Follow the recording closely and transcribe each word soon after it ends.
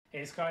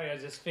Hey Scotty, I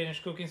just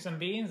finished cooking some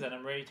beans and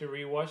I'm ready to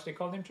rewatch The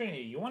Cult of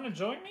Trinity. You want to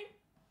join me?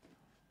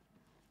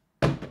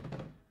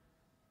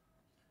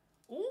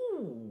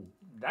 Ooh,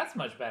 that's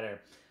much better.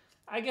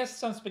 I guess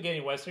some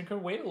spaghetti western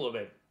could wait a little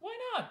bit. Why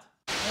not?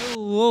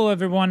 Hello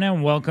everyone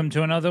and welcome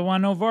to another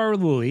one of our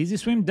Lazy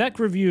Swim deck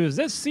reviews.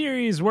 This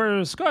series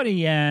where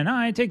Scotty and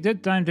I take the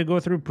time to go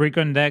through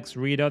precon decks,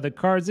 read out the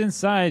cards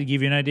inside,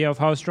 give you an idea of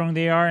how strong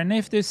they are and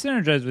if they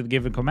synergize with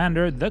given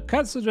commander, the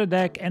cuts of the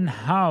deck, and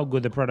how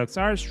good the products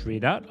are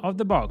straight out of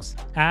the box.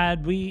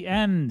 At the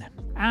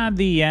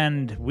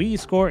end, we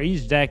score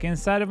each deck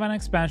inside of an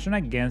expansion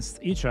against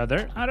each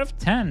other out of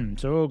 10.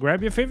 So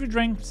grab your favorite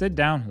drink, sit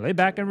down, lay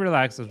back and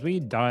relax as we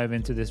dive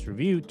into this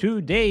review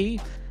today.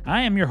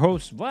 I am your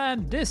host,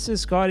 Vlad. This is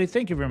Scotty.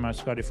 Thank you very much,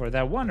 Scotty, for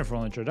that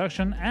wonderful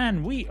introduction.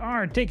 And we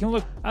are taking a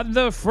look at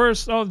the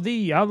first of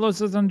the Outlaws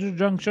Thunder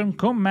Junction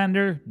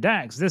Commander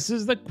decks. This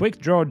is the quick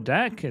draw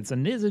deck. It's a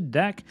Nizid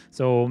deck,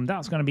 so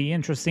that's going to be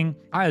interesting.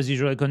 As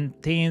usual, it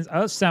contains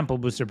a sample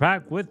booster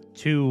pack with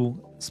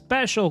 2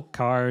 special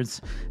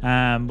cards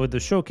with the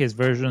showcase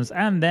versions,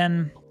 and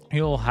then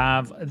you'll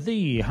have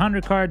the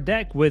 100 card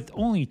deck with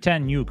only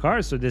 10 new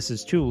cards, so this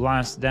is 2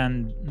 less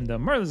than the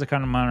Murder's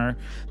Account Manor.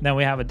 Then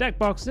we have a deck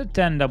box, the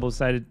 10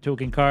 double-sided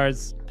token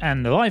cards,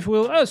 and the life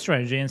wheel, a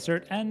strategy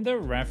insert, and the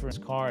reference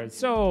card.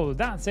 So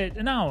that's it.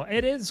 Now,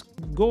 it is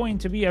going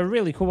to be a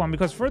really cool one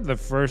because for the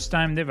first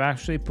time, they've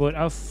actually put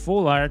a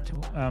full art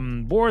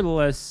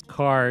borderless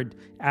card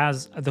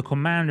as the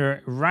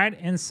commander right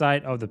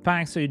inside of the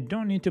pack, so you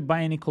don't need to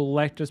buy any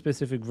collector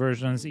specific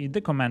versions. The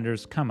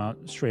commanders come out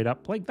straight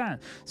up like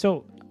that.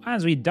 So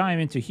as we dive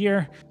into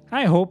here,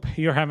 I hope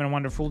you're having a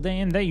wonderful day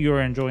and that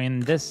you're enjoying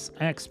this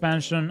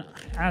expansion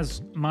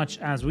as much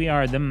as we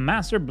are. The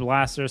Master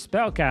Blaster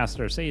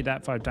Spellcaster, say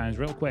that 5 times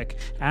real quick.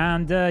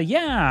 And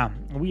yeah,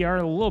 we are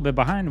a little bit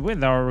behind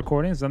with our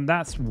recordings, and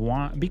that's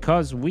why,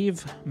 because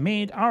we've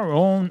made our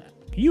own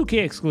UK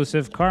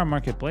exclusive card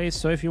marketplace.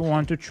 So if you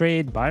want to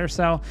trade, buy or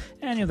sell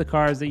any of the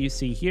cards that you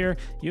see here,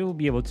 you'll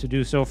be able to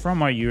do so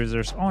from our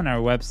users on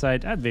our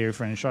website at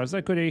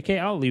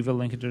veryfriendlyshards.co.uk. I'll leave a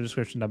link in the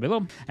description down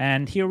below.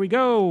 And here we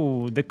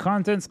go. The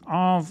contents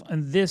of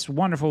this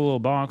wonderful little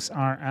box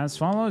are as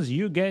follows.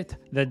 You get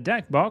the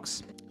deck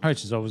box,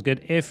 which is always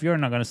good. If you're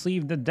not going to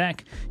sleeve the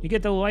deck, you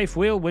get the life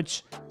wheel,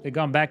 which they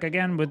got back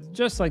again with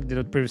just like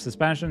the previous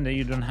expansion, that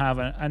you don't have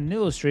an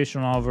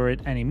illustration over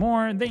it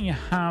anymore. Then you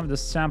have the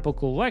sample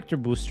collector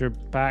booster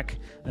pack,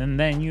 and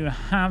then you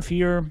have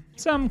here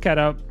some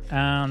cutout,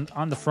 and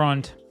on the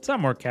front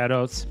some more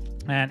cutouts.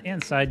 And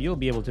inside you'll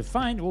be able to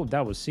find, oh,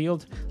 that was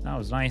sealed, that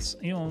was nice,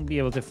 you'll be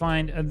able to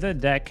find the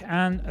deck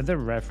and the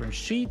reference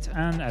sheet,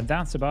 and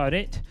that's about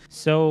it.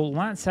 So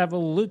let's have a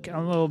look a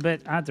little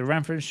bit at the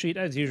reference sheet.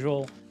 As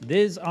usual,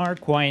 these are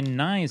quite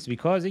nice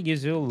because it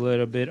gives you a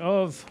little bit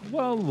of,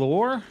 well,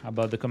 lore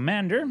about the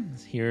commander.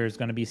 Here's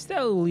going to be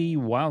steadily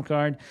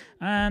wildcard,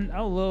 and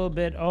a little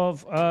bit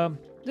of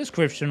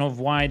description of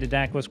why the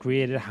deck was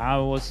created,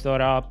 how it was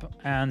thought up,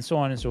 and so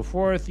on and so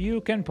forth.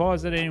 You can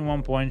pause at any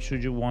one point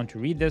should you want to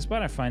read this,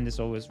 but I find this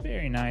always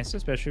very nice,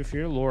 especially if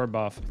you're a lore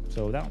buff.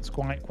 So that's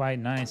quite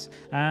nice.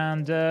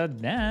 And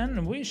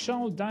then we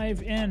shall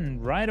dive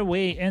in right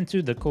away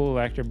into the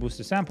collector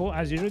booster sample.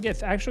 As usual,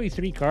 get actually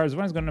 3 cards.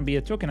 One is going to be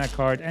a tokenized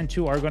card, and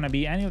 2 are going to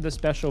be any of the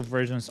special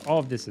versions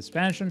of this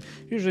expansion.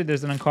 Usually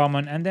there's an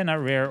uncommon and then a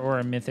rare or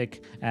a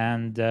mythic,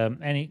 and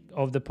any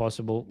of the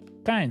possible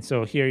kind.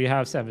 So here you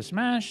have Savage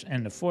Smash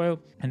and the foil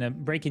and the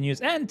breaking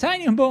news and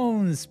Tiny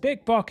Bones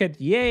Pickpocket,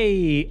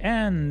 yay,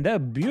 and the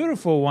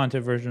beautiful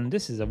wanted version.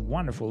 This is a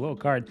wonderful little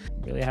card.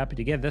 Really happy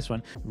to get this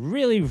one.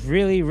 Really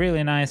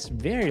nice.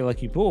 Very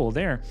lucky pull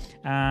there.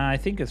 I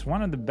think it's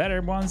one of the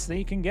better ones that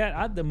you can get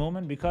at the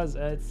moment because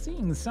it's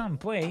seeing some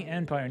play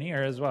in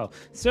Pioneer as well.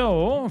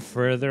 So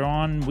further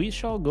on, we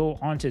shall go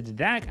onto the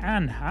deck,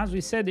 and as we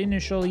said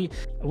initially,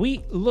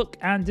 we look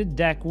at the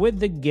deck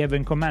with the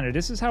given commander.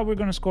 This is how we're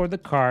going to score the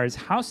cards,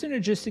 how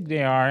synergistic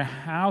they are,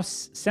 how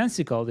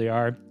sensical they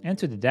are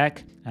into the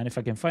deck, and if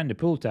I can find the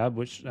pool tab,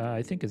 which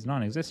I think is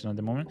non-existent at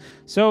the moment.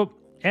 So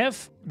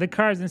if the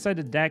cards inside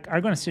the deck are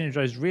going to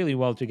synergize really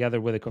well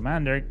together with the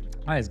commander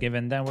as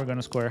given, then we're going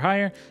to score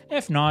higher.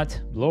 If not,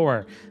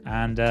 lower.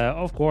 And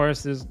of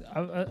course, there's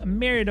a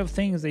myriad of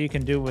things that you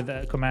can do with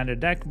a commander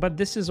deck, but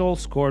this is all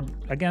scored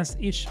against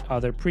each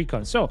other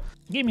precon. So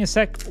give me a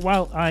sec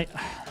while I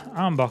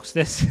unbox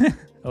this.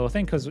 I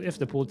think, because if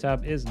the pool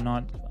tab is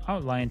not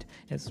outlined,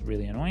 it's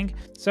really annoying.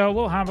 So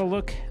we'll have a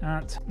look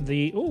at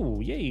the,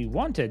 oh yay,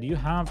 wanted. You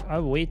have a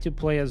way to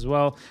play as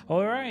well.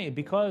 All right,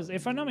 because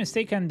if I'm not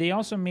mistaken, they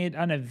also made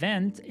an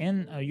event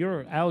in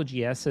your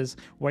LGSs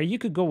where you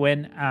could go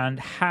in and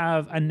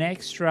have an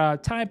extra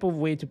type of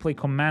way to play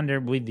commander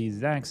with these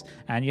decks,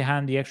 and you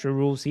have the extra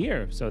rules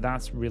here. So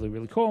that's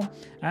really cool.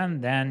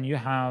 And then you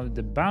have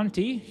the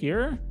bounty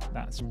here.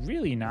 That's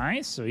really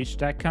nice. So each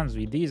deck comes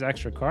with these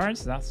extra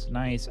cards. That's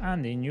nice.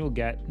 And the then you'll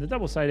get the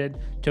double-sided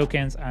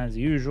tokens as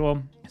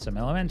usual. Some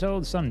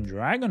elemental, some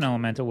dragon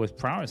elemental with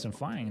prowess and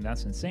flying.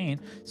 That's insane.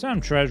 Some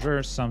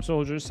treasure, some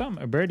soldiers, some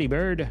birdie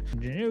bird.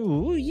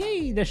 Ooh,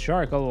 yay, the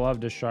shark. I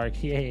love the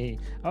shark. Yay.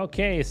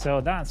 Okay,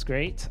 so that's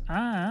great.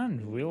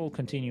 And we'll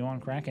continue on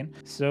cracking.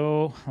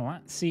 So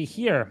let's see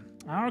here.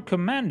 Our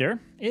commander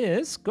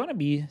is gonna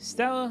be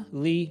Stella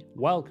Lee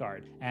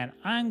Wildcard, and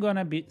I'm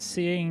gonna be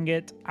seeing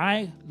it.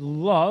 I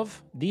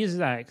love these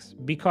decks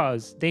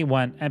because they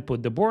went and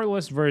put the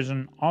borderless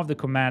version of the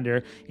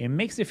commander. It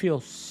makes it feel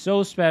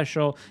so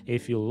special.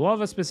 If you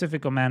love a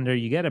specific commander,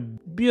 you get a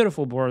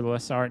beautiful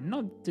borderless art.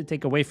 Not to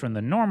take away from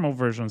the normal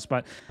versions,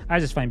 but I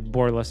just find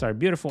borderless art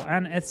beautiful,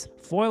 and it's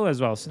foil as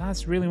well, so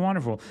that's really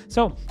wonderful.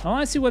 So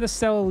let's see what the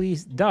Stella Lee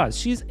does.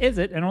 She's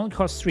Izzet and only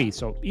costs 3,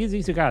 so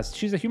easy to cast.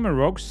 She's a human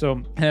rogue, so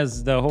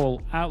has the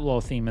whole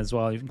outlaw theme as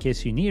well, in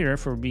case you need her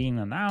for being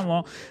an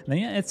outlaw. Then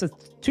yeah, it's a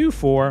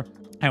 2/4,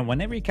 and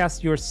whenever you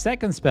cast your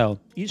second spell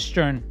each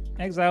turn,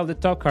 exile the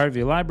top card of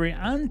your library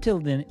until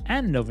the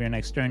end of your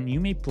next turn. You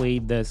may play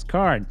this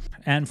card.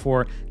 And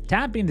for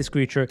tapping this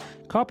creature,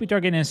 copy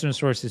target instant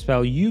source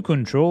spell you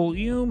control.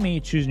 You may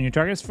choose new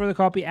targets for the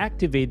copy.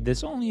 Activate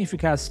this only if you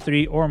cast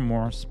 3 or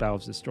more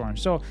spells this turn.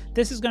 So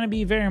this is going to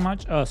be very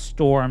much a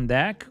storm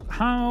deck.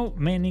 How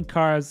many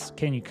cards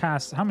can you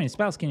cast? How many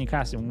spells can you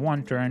cast in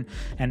one turn?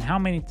 And how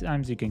many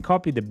times you can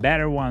copy the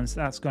better ones?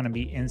 That's going to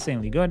be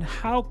insanely good.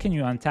 How can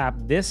you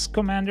untap this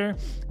commander?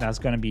 That's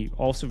going to be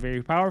also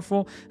very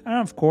powerful. And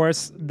of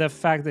course, the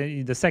fact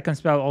that the second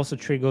spell also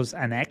triggers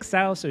an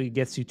exile, so it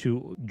gets you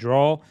to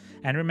draw.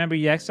 And remember,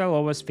 you exile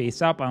always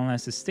face up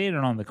unless it's stated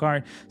on the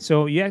card.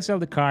 So you exile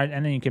the card,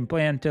 and then you can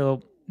play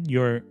until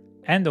your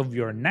end of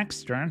your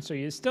next turn. So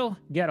you still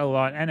get a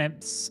lot, and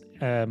it's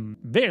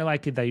very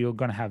likely that you're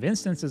going to have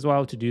instants as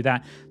well to do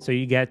that. So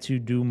you get to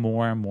do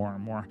more and more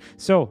and more.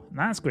 So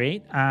that's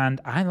great. And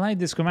I like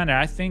this commander.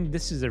 I think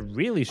this is a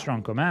really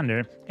strong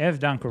commander if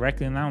done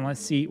correctly. Now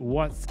let's see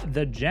what's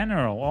the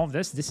general of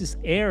this. This is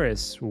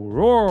Eris,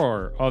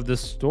 Roar of the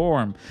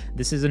Storm.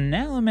 This is an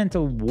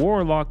elemental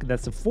warlock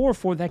that's a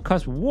 4/4 that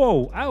costs,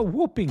 whoa, a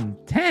whooping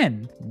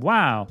 10.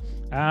 Wow.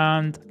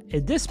 And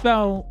this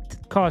spell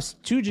costs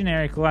 2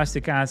 generic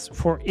elastic casts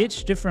for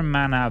each different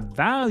mana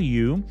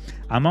value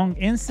among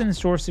instant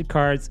sorcery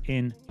cards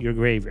in your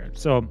graveyard.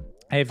 So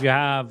if you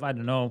have, I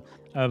don't know,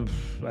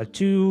 a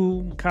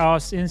 2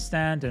 cost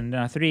instant and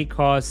a 3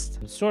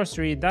 cost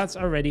sorcery, that's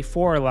already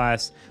 4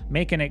 less,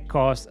 making it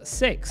cost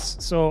 6.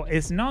 So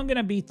it's not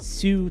gonna be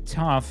too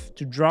tough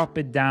to drop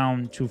it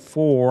down to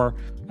 4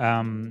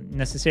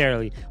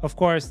 necessarily. Of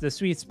course, the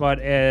sweet spot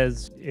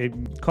is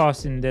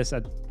costing this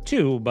at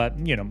 2, but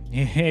you know,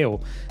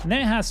 hell. And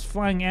then it has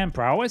flying and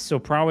prowess, so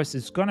prowess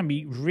is gonna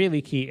be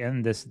really key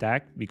in this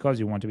deck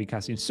because you want to be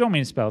casting so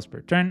many spells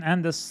per turn.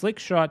 And the slick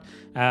shot,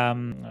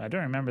 I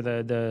don't remember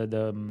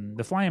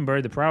the flying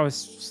bird, the prowess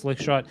slick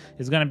shot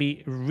is gonna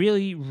be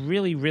really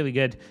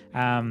good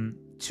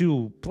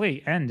to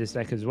play in this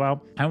deck as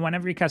well. And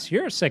whenever you cast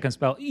your second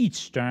spell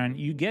each turn,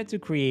 you get to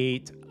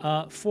create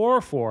a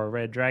 4/4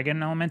 red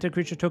dragon elemental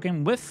creature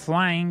token with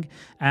flying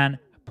and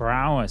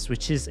prowess,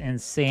 which is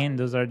insane.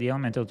 Those are the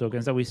elemental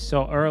tokens that we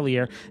saw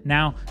earlier.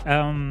 Now,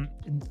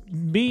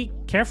 be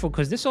careful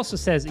because this also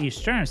says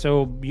each turn,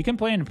 so you can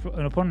play an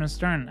opponent's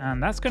turn,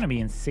 and that's going to be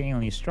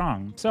insanely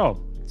strong.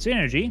 So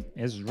synergy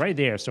is right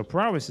there. So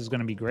prowess is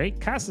going to be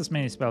great. Cast as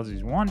many spells as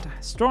you want,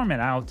 storm it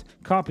out,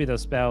 copy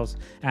those spells,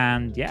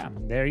 and yeah,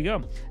 there you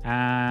go.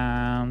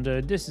 And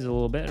this is a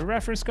little bit of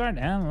reference card,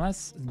 and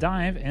let's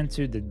dive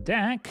into the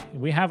deck.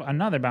 We have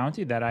another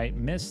bounty that I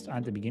missed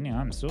at the beginning.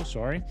 I'm so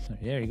sorry. So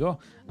there you go.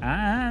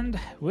 And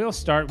we'll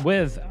start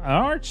with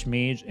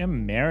Archmage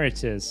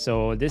Emeritus.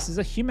 So this is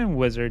a human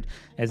wizard.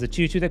 As a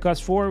 2/2 that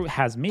costs 4,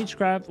 has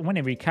Magecraft.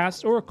 Whenever you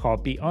cast or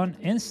copy on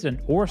instant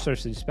or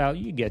sorcery spell,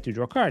 you get to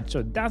draw a card.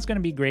 So that's going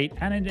to be great,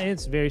 and it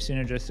is very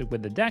synergistic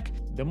with the deck.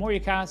 The more you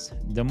cast,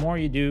 the more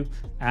you do,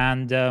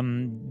 and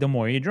the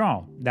more you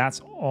draw. That's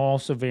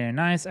also very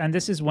nice, and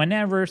this is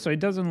whenever, so it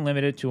doesn't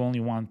limit it to only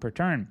 1 per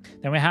turn.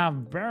 Then we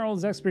have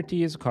Barrel's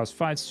Expertise, cost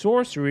 5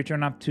 sorcery,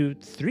 return up to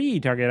 3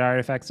 target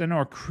artifacts and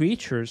or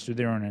creatures to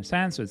their owner's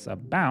hand, so it's a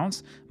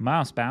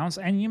mouse bounce,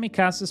 and you may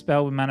cast a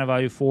spell with mana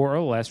value 4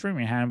 or less from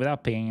your hand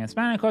without paying its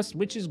mana cost,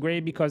 which is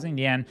great because in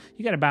the end,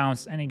 you get a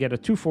bounce and you get a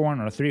 2/1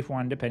 or a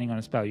 3/1 depending on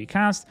the spell you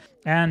cast,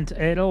 and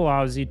it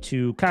allows you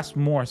to cast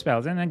more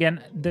spells. And again,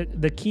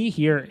 the key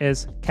here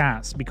is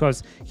cast,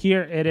 because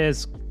here it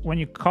is when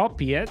you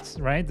copy it,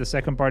 right? The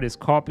second part is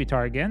copy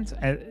target.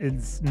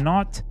 It's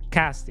not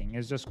casting,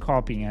 it's just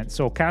copying it.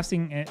 So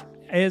casting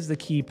is the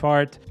key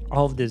part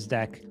of this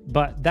deck,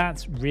 but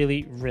that's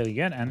really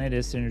good, and it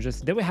is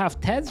synergistic. Then we have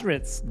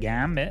Tezzret's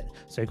Gambit,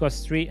 so it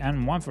costs 3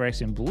 and 1 for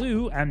X in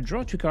blue, and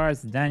draw 2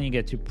 cards, then you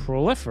get to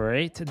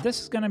proliferate.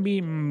 This is gonna be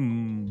a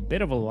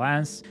bit of a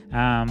lance.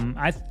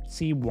 I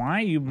see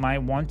why you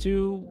might want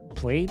to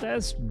play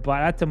this,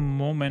 but at the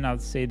moment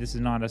I'd say this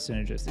is not as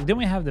synergistic. Then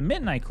we have the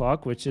Midnight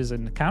Clock, which is a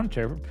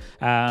counter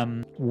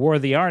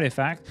worthy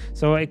artifact.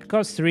 So it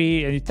costs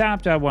 3 and you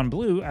tap to have 1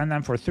 blue, and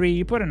then for 3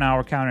 you put an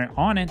hour counter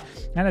on it.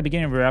 At the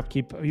beginning of your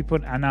upkeep you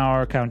put an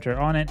hour counter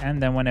on it,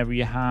 and then whenever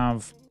you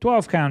have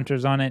 12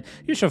 counters on it,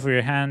 you shuffle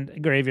your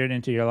hand, graveyard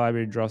into your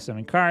library, draw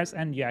 7 cards,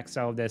 and you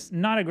exile this.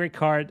 Not a great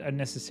card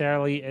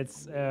necessarily.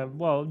 It's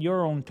well,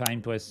 your own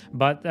time twist.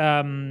 But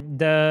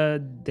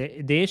the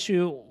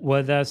issue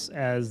with us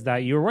is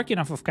that you're working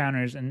off of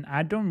counters, and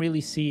I don't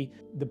really see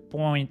the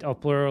point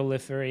of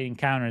proliferating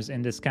counters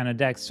in this kind of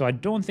deck. So I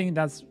don't think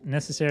that's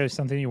necessarily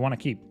something you want to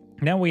keep.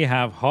 Then we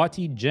have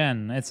Haughty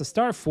Gen. It's a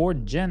star 4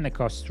 gen that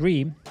costs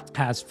 3,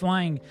 has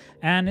flying,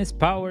 and its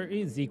power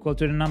is equal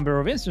to the number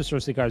of instant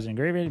sorcery cards in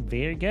graveyard.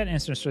 Very good.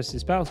 Instant sorcery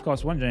spells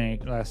cost 1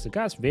 generic less to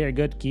cast. Very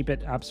good. Keep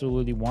it.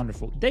 Absolutely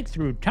wonderful. Dig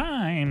Through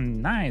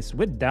Time. Nice.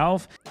 With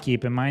Delve.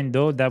 Keep in mind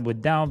though that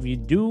with Delve you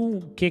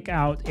do kick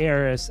out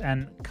Heiress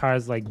and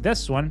cards like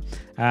this one.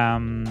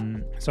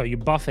 So you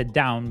buff it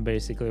down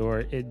basically, or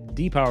it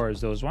depowers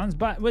those ones.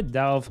 But with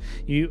Delve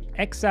you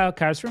exile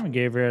cards from a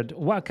graveyard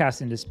while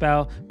casting the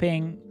spell, paying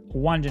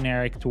 1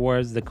 generic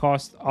towards the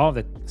cost of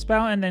the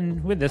spell, and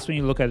then with this one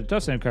you look at the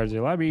top 7 cards of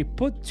your library,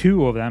 put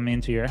 2 of them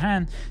into your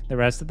hand, the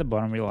rest at the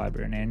bottom of your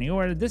library in any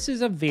order. This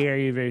is a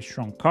very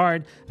strong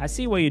card. I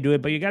see why you do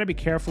it, but you got to be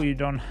careful. You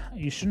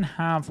shouldn't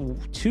have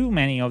too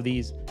many of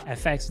these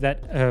effects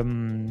that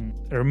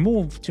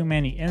remove too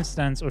many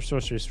instants or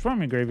sorceries from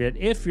your graveyard.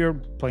 If you're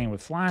playing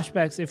with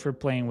flashbacks, if you're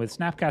playing with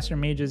Snapcaster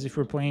Mages, if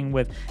you're playing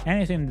with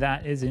anything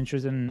that is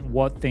interested in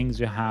what things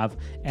you have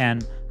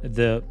and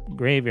the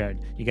graveyard,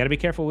 you got to be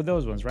careful with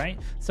those ones, right?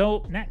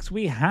 So next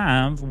we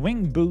have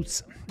Wing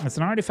Boots. It's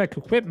an artifact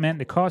equipment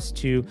that costs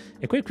 2.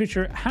 Equipped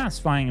creature has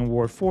flying in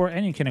Ward 4,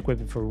 and you can equip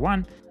it for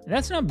 1.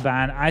 That's not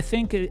bad. I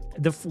think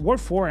the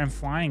Ward 4 and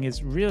flying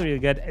is really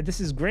good.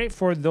 This is great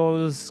for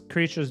those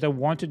creatures that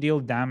want to deal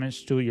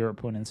damage to your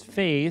opponent's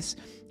face.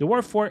 The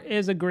Ward 4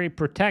 is a great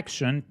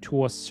protection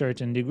to a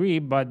certain degree,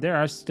 but there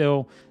are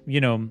still,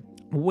 you know,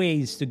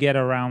 ways to get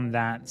around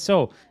that.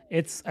 So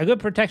it's a good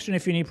protection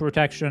if you need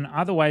protection,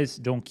 otherwise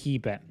don't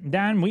keep it.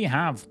 Then we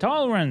have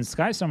Tolerance,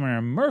 Sky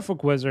Summoner,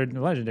 Merfolk Wizard,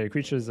 legendary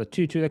creature is a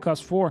 2/2 that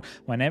costs 4.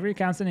 Whenever you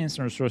cast an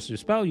instant or sorcery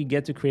spell, you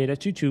get to create a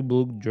 2/2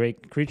 blue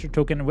Drake creature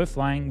token with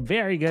flying.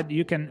 Very good.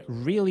 You can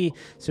really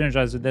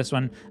synergize with this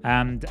one.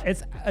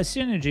 It's a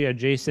synergy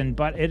adjacent,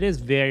 but it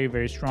is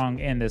very strong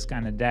in this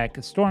kind of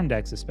deck, Storm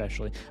decks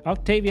especially.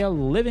 Octavia,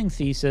 Living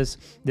Thesis.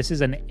 This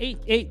is an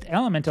 8/8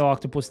 elemental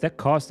octopus that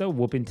costs a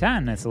whooping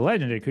 10. It's a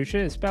legendary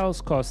creature.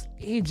 Spells cost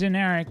 8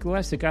 generic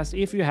less to cast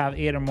if you have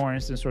 8 or more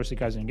instant sorcery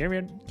cards in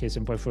graveyard. Case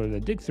in point for the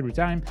Dig Through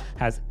Time,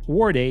 has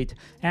Ward 8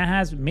 and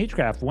has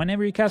Magecraft.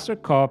 Whenever you cast or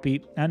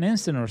copy an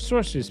instant or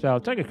sorcery spell,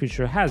 target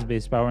creature has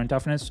base power and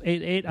toughness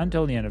 8/8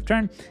 until the end of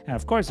turn. And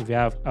of course, if you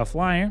have a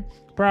flyer,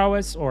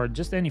 prowess, or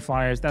just any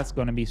flyers, that's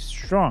going to be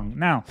strong.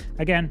 Now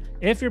again,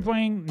 if you're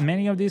playing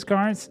many of these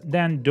cards,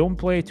 then don't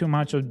play too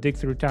much of Dig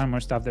Through Time or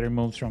stuff that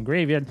removes from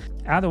graveyard.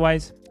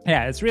 Otherwise,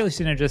 yeah, it's really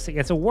synergistic.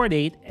 It's a Ward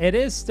 8. It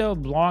is still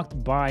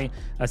blocked by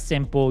a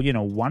simple, you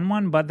know,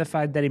 1/1, but the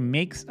fact that it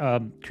makes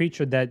a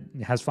creature that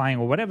has flying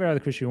or whatever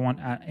other creature you want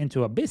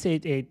into a base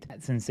 8/8,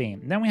 that's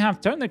insane. Then we have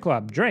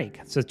Thunderclap Drake.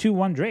 It's a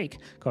 2/1 Drake,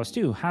 costs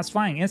 2, has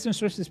flying. Instant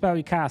sorcery spell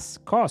you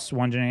cast costs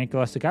 1 generic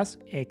less to cast.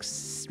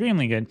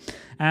 Extremely good.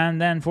 And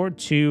then for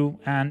 2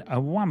 and a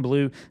 1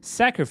 blue,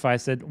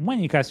 sacrifice it when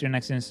you cast your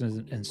next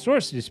instant and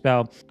sorcery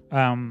spell.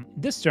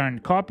 This turn,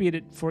 copy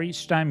it for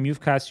each time you've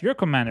cast your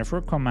commander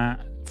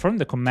from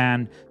the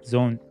command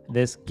zone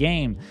this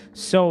game.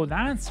 So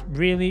that's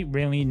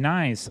really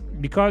nice,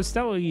 because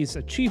Stellar is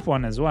a cheap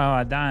one as well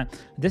at that.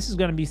 This is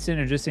going to be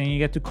synergistic, and you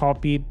get to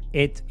copy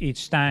it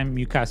each time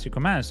you cast your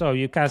commander. So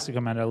you cast your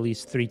commander at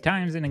least 3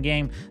 times in a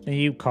game, then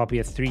you copy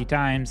it 3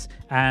 times,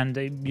 and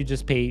you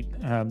just pay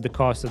the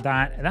cost of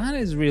that. That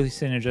is really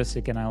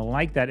synergistic, and I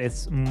like that.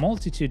 It's a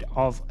multitude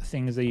of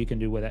things that you can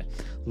do with it.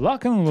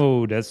 Lock and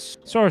Load as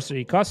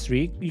sorcery, cost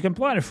 3. You can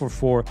plot it for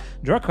 4,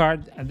 draw a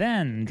card,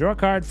 then draw a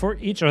card for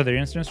each other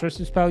instant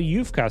sorcery spell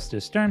you've cast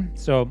this turn.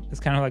 So it's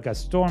kind of like a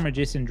storm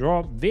adjacent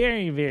draw.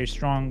 Very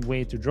strong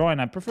way to draw,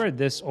 and I prefer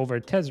this over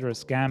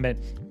Tezzerous Gambit.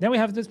 Then we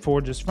have this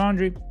Forger's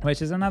Foundry,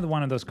 which is another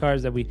one of those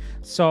cards that we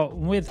saw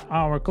with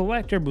our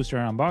collector booster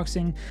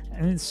unboxing.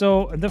 And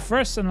so the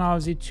first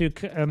allows you to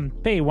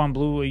pay 1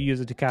 blue,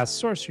 use it to cast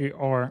sorcery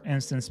or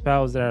instant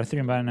spells that are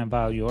 3 mana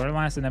value or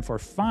less, and then for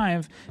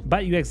 5,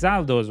 but you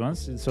exile those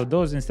ones. So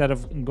those, instead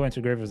of going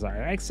to graveyards,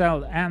 are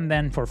exiled, and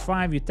then for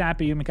 5 you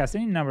tap it, you may cast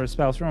any number of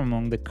spells from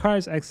among the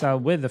cards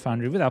exiled with the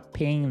Foundry without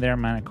paying their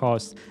mana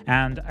cost.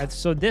 And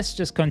so this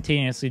just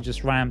continuously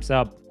just ramps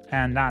up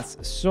and that's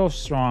so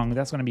strong.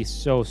 That's going to be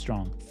so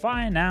strong.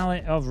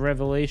 Finale of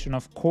Revelation,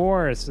 of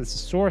course. It's a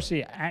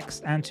sorcery,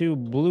 X and 2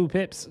 blue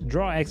pips.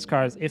 Draw X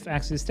cards if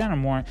X is 10 or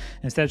more.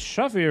 Instead,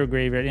 shuffle your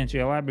graveyard into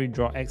your library,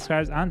 draw X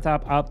cards,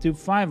 untap up to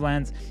 5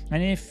 lands,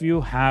 and if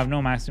you have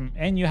no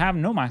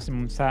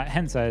maximum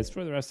hand size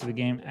for the rest of the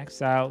game,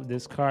 exile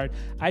this card.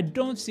 I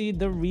don't see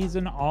the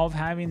reason of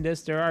having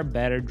this. There are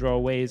better draw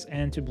ways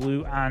into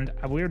blue, and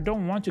we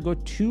don't want to go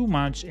too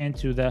much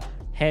into the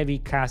heavy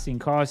casting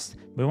cost.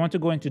 We want to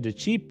go into the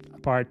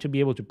cheap part to be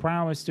able to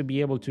prowess, to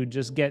be able to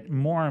just get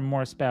more and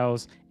more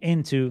spells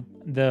into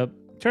the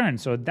turn.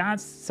 So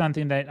that's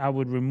something that I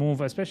would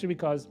remove, especially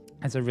because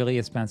it's a really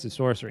expensive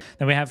sorcery.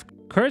 Then we have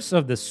Curse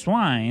of the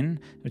Swine,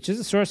 which is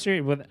a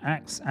sorcery with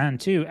X and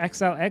 2.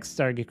 Exile X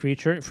target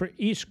creature. For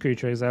each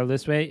creature exiled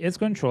this way, its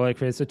controller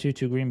creates a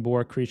 2/2 green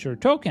boar creature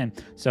token.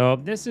 So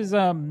this is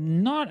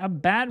not a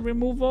bad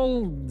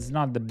removal. It's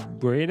not the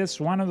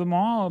greatest one of them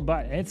all,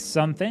 but it's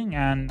something,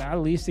 and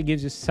at least it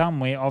gives you some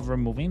way of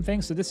removing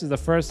things. So this is the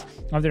first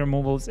of the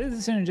removals. Is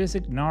it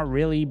synergistic? Not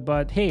really,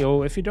 but hey,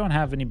 if you don't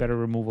have any better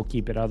removal,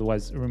 keep it.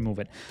 Otherwise, remove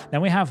it.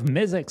 Then we have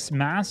Mizzix's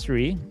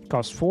Mastery.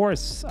 Costs 4.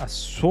 It's a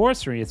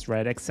sorcery. It's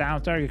red. Exile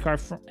target card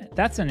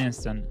that's an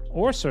instant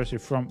or sorcery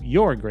from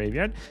your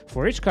graveyard.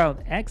 For each card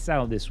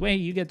exiled this way,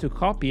 you get to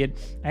copy it,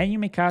 and you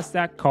may cast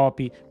that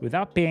copy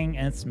without paying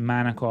its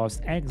mana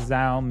cost.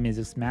 Exile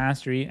Mizzix's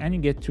Mastery, and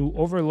you get to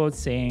overload,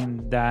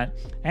 saying that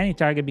any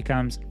target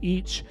becomes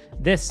each.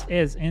 This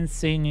is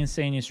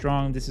insanely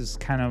strong. This is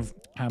kind of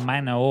a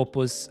mana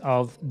opus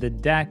of the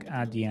deck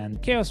at the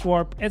end. Chaos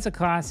Warp, it's a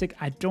classic.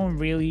 I don't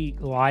really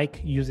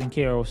like using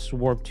Chaos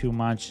Warp too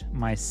much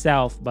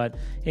myself, but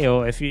hey,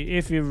 if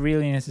you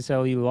really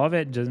necessarily love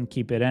it, just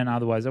keep it in.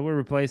 Otherwise, I will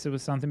replace it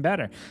with something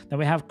better. Then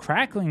we have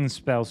Crackling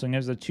Spell. So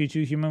there's a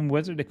 2/2 human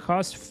wizard that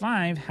costs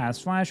 5,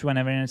 has flash.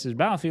 Whenever it enters the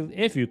battlefield,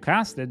 if you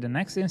cast it, the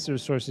next instant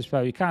sorcery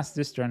spell you cast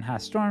this turn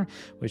has Storm,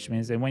 which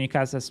means that when you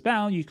cast a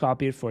spell, you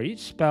copy it. For each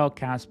spell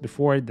cast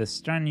before this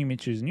turn, you may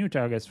choose new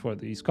targets for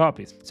these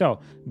copies. So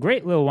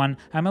great little one.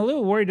 I'm a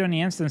little worried on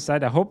the instant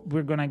side. I hope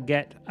we're gonna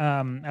get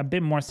a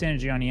bit more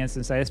synergy on the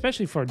instant side,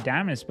 especially for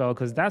damage spell,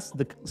 because that's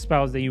the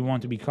spells that you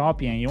want to be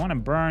copying. You want to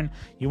burn,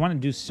 you want to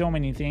do so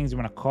many things, you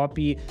want to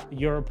copy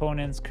your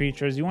opponent's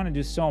creatures, you want to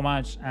do so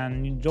much,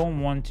 and you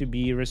don't want to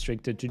be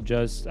restricted to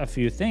just a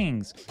few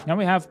things. Now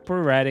we have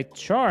Poetic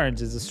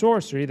Charge. It's a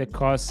sorcery that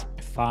costs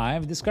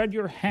 5. Discard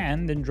your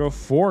hand and draw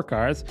 4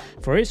 cards.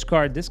 For each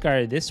card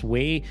discarded this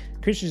way,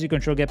 creatures you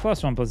control get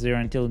 +1/+0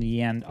 until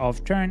the end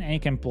of turn, and you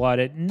can plot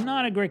it.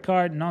 Not a great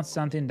card, not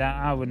something that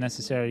I would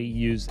necessarily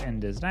use in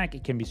this deck.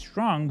 It can be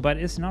strong, but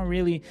it's not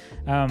really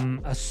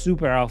a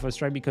super alpha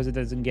strike, because it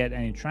doesn't get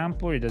any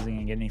trample, it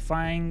doesn't get any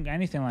flying,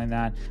 anything like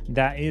that.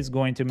 That is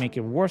going to make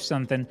it worth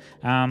something.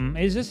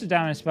 It's just a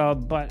damage spell,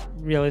 but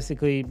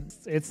realistically,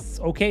 it's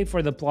okay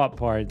for the plot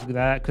part.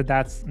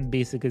 That's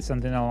basically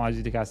something that allows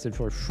you to cast it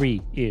for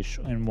free-ish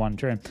in one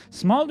turn.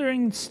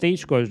 Smoldering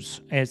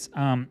Stagecoach. It's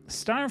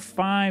star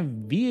 5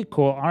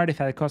 vehicle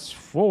artifact, costs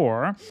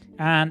 4,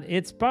 and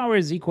its power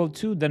is equal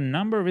to the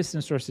number of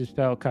instant sorcery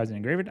spell cards in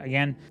the graveyard.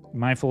 Again,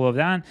 mindful of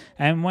that.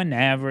 And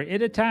whenever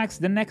it attacks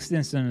the next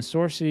instant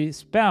sorcery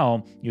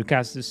spell you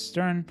cast this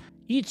turn,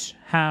 each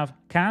have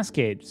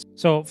cascades.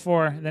 So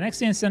for the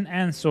next instant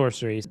and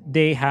sorceries,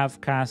 they have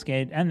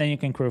cascade, and then you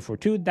can crew for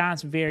 2.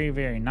 That's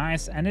very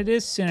nice, and it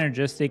is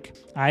synergistic.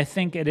 I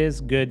think it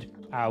is good.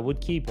 I would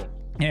keep it.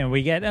 And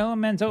we get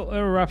Elemental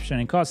Eruption.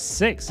 It costs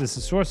 6. It's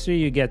a sorcery.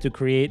 You get to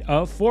create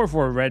a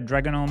 4/4 red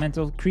dragon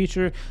elemental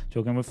creature,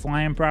 token with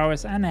flying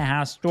prowess, and it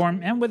has Storm.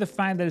 And with the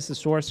fact that it's a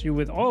sorcery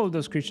with all of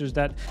those creatures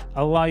that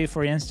allow you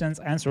for instants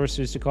and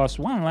sorceries to cost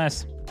 1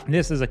 less,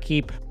 this is a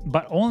keep,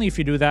 but only if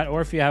you do that,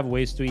 or if you have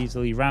ways to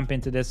easily ramp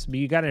into this. But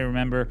you got to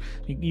remember,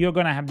 you're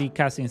going to be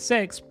casting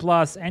 6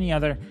 plus any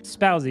other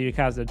spells that you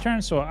cast at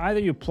turn. So either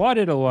you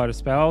plotted a lot of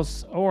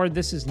spells, or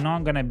this is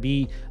not going to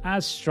be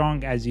as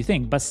strong as you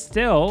think. But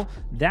still,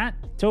 that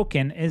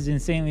token is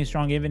insanely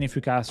strong, even if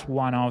you cast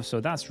 1 off. So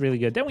that's really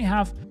good. Then we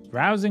have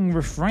Rousing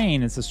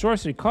Refrain. It's a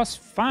sorcery, costs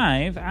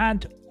 5,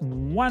 add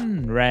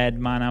 1 red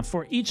mana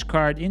for each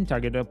card in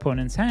target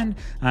opponent's hand.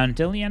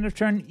 Until the end of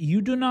turn,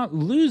 you do not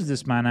lose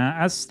this mana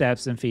as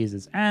steps and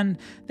phases. And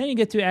then you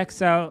get to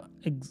exile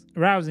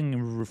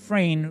Rousing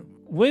Refrain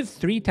with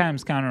 3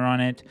 times counter on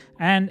it,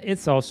 and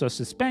it's also a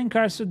suspend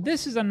card. So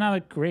this is another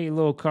great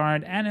little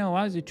card, and it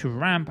allows you to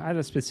ramp at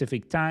a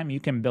specific time.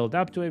 You can build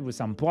up to it with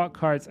some block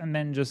cards and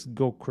then just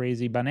go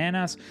crazy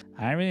bananas.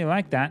 I really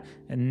like that,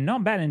 and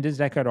not bad in this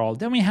deck at all.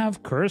 Then we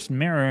have Cursed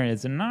Mirror.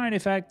 It's an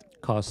artifact,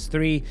 costs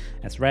 3,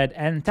 it's red,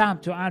 and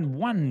tap to add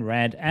 1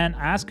 red, and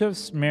as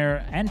Cursed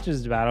Mirror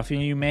enters the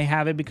battlefield, you may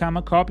have it become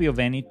a copy of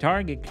any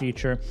target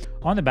creature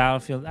on the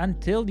battlefield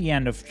until the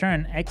end of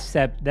turn,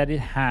 except that it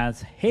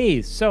has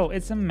haste. So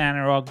it's a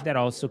mana rock that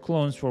also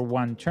clones for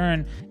 1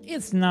 turn.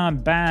 It's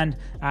not bad.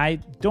 I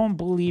don't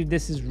believe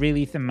this is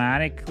really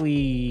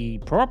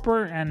thematically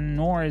proper, and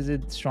nor is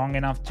it strong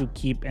enough to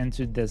keep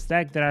into this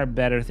deck. There are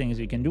better things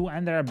you can do,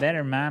 and there are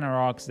better mana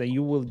rocks that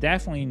you will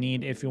definitely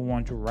need if you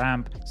want to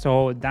ramp.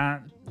 So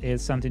that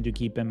is something to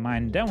keep in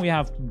mind. Then we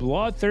have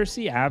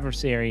Bloodthirsty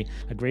Adversary,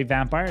 a great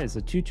vampire. It's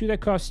a 2/2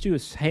 that costs 2.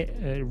 It's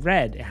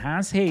red. It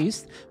has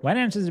haste. When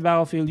it enters the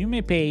battlefield, you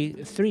may pay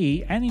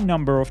 3 any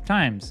number of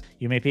times.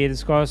 You may pay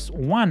this cost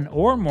 1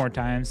 or more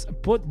times,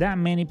 put that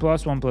many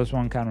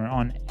 +1/+1 counter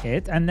on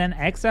it, and then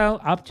exile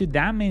up to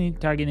that many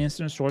target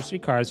instant sorcery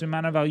cards with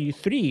mana value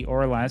 3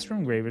 or less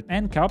from graveyard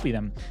and copy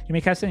them. You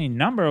may cast any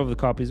number of the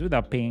copies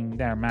without paying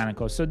their mana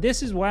cost. So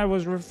this is why I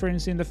was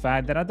referencing the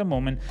fact that at the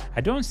moment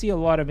I don't see a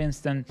lot of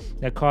instant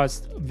that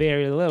cost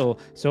very little.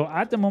 So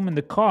at the moment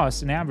the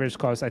cost, an average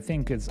cost, I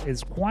think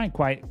is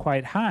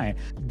quite high.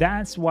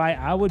 That's why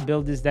I would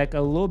build this deck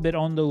a little bit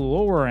on the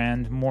lower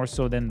end more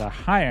so than the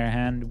higher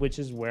end, which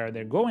is where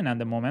they're going at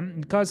the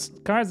moment, because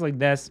cards like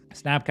this,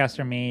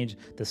 Snapcaster Mage,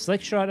 the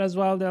Slick Shot as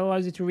well, that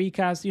allows you to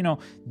recast, you know,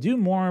 do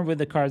more with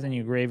the cards in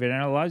your graveyard,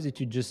 and it allows you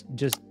to just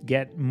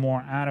get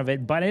more out of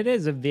it. But it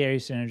is a very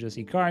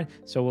synergistic card,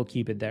 so we'll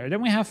keep it there.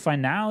 Then we have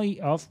Finale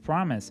of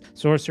Promise,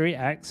 sorcery,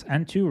 X,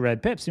 and 2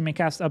 red pips. You may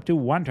cast up to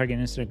 1 target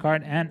instant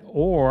card and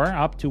or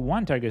up to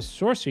 1 target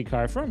sorcery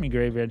card from your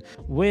graveyard,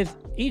 with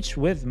each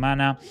with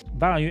mana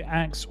value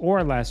X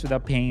or less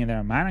without paying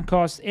their mana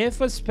cost.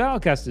 If a spell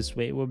cast this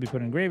way, it will be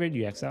put in graveyard,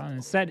 you exile, and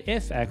instead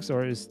if X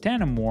or is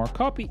 10 or more,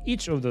 copy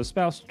each of those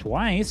spells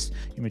twice.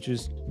 You may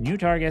choose new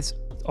targets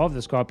of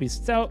those copies.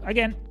 So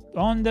again,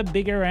 on the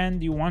bigger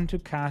end, you want to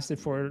cast it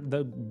for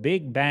the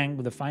big bang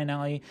with the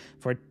finale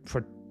for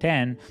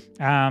 10.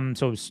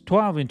 So it's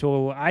 12 in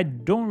total. I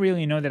don't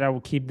really know that I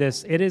will keep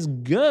this. It is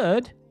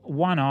good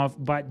one-off,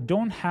 but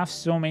don't have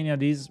so many of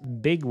these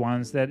big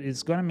ones that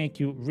it's gonna make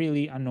you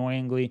really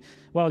annoyingly,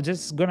 well,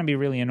 just gonna be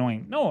really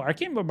annoying. No,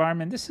 Arcane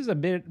Bombardment, this is a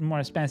bit more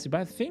expensive,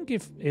 but I think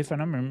if I'm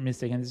not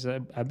mistaken, this is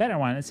a better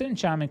one. It's an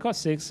enchantment,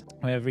 cost 6.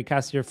 Whenever you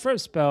cast your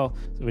first spell,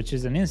 which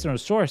is an instant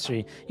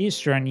sorcery,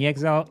 each turn you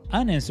exile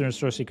an instant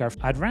sorcery card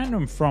at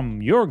random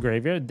from your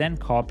graveyard, then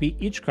copy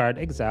each card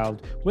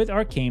exiled with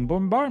Arcane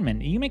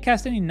Bombardment. You may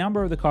cast any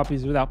number of the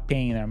copies without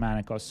paying their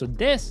mana cost. So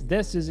this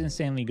is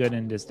insanely good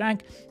in this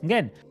deck.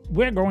 Again,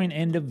 we're going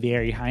in the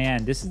very high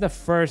end. This is the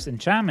first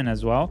enchantment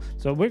as well,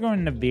 so we're going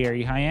in the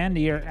very high end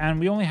here, and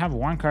we only have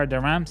 1 card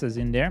that ramps us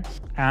in there,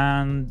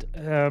 and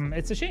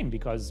it's a shame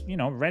because, you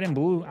know, red and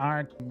blue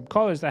are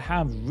colors that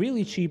have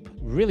really cheap,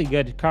 really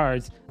good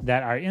cards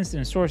that are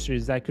instant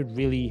sorceries that could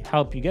really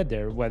help you get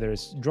there, whether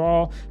it's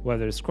draw,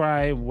 whether it's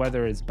scry,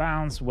 whether it's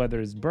bounce, whether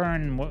it's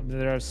burn.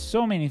 There are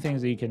so many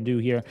things that you can do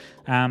here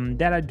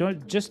that I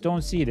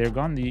don't see. They're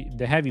gone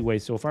the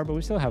heavyweight so far, but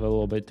we still have a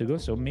little bit to go,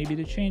 so maybe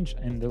they change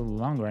in the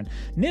long run.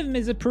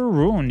 Niv-Mizzet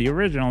Perun, the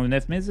original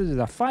Niv-Mizzet, is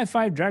a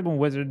 5/5 dragon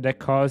wizard that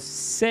costs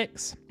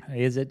 6.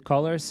 Is it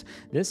colors?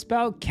 This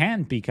spell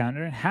can't be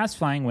countered, has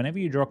flying. Whenever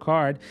you draw a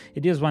card,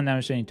 it deals 1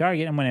 damage to any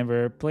target, and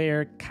whenever a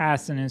player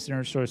casts an instant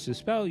or sorcery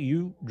spell,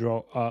 you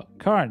draw a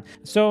card.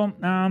 So,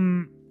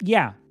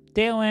 yeah.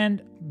 Tail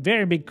end,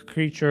 very big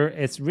creature.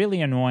 It's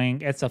really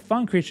annoying. It's a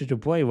fun creature to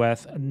play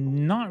with.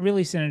 Not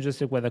really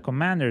synergistic with a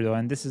commander though,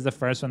 and this is the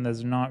first one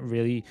that's not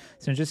really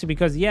synergistic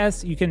because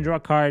yes, you can draw a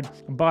card,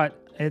 but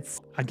it's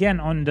again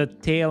on the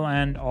tail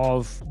end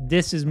of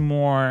this is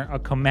more a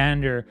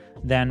commander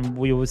than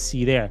we will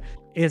see there.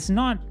 It's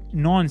not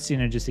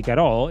non-synergistic at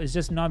all, it's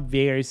just not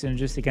very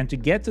synergistic, and to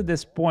get to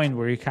this point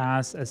where you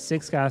cast a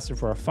 6 caster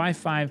for a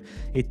 5/5,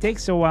 it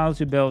takes a while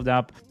to build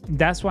up.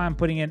 That's why I'm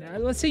putting it,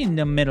 let's say, in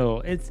the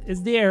middle.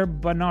 It's there,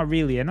 but not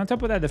really. And on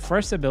top of that, the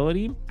first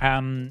ability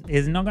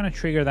is not going to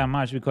trigger that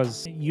much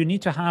because you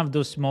need to have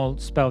those small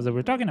spells that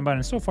we're talking about,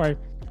 and so far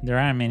there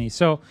aren't many.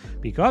 So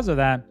because of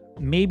that,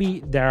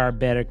 maybe there are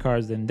better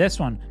cards than this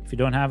one. If you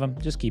don't have them,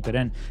 just keep it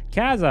in.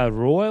 Kaza,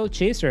 Royal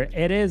Chaser.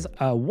 It is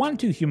a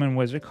 1/2 human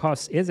wizard.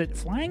 Costs is it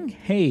flying,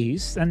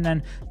 haste, and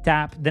then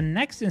tap the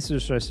next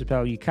instant sorcery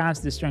spell you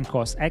cast this turn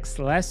costs X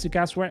less to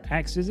cast, where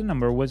X is the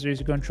number of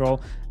wizards you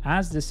control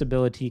as this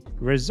ability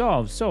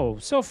resolves.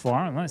 So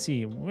far, let's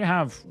see, we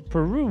have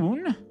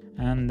Perun,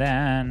 and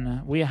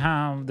then we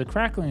have the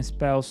Crackling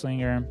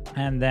Spellslinger,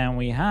 and then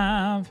we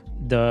have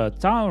the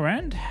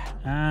Tolerant,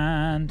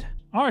 and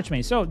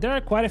Archmage. So there are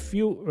quite a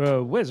few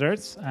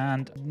wizards,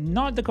 and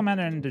not the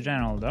commander and the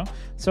general though.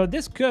 So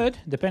this could,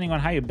 depending on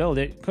how you build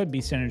it, could be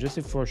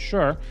synergistic for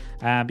sure,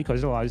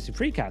 because it allows you to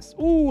free cast.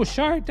 Ooh,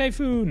 Shark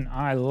Typhoon!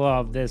 I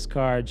love this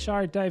card,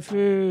 Shark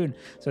Typhoon.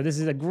 So this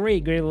is a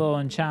great little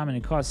enchantment.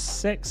 It costs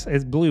 6.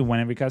 It's blue.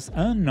 Whenever you cast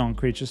a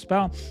non-creature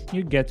spell,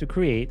 you get to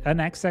create an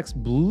XX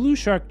blue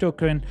shark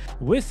token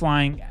with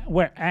flying,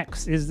 where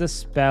X is the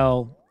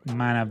spell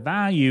mana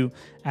value,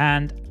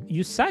 and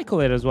you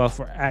cycle it as well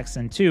for X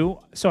and 2.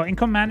 So in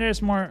Commander,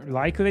 it's more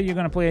likely that you're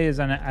going to play it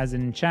as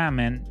an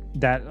enchantment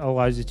that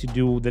allows you to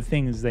do the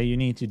things that you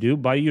need to do,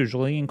 but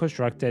usually in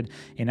Constructed,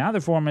 in other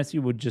formats,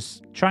 you would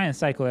just try and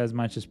cycle it as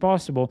much as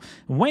possible.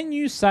 When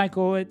you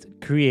cycle it,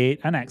 create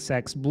an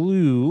XX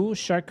blue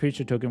shark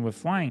creature token with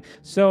flying.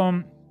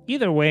 So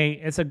either way,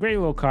 it's a great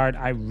little card.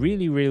 I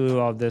really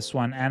love this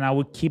one, and I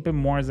would keep it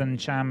more as an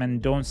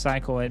enchantment. Don't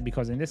cycle it,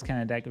 because in this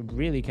kind of deck, it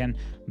really can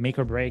make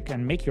or break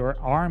and make your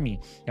army.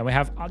 And we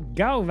have a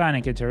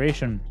Galvanic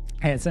Iteration.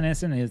 It's an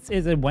instant.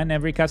 It's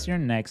whenever you cast your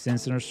next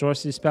instant or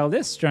sorcery spell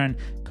this turn,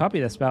 copy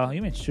the spell.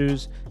 You may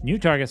choose new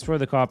targets for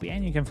the copy,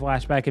 and you can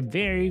flashback it.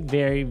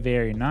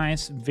 Very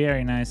nice,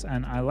 very nice.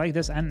 And I like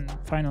this. And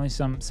finally,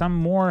 some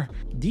more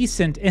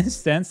decent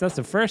instants. That's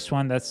the first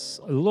one.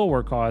 That's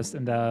lower cost,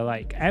 and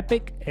like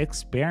Epic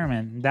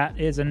Experiment. That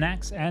is an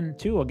X and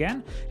 2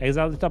 again.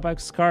 Exile the top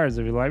X cards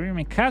of your library. You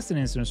may cast an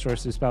instant or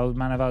sorcery spell with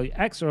mana value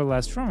X or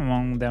less from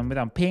among them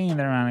without paying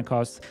their mana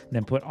cost.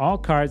 Then put all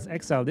cards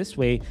exiled this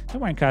way that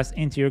weren't cast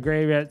into your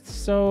graveyard.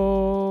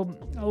 So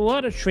a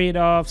lot of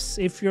trade-offs.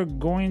 If you're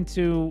going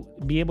to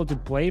be able to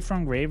play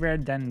from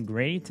graveyard, then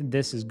great,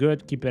 this is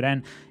good, keep it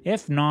in.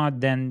 If not,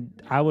 then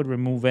I would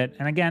remove it.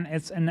 And again,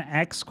 it's an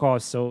X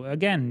cost, so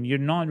again, you're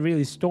not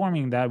really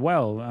storming that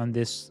well on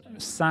this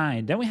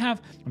side. Then we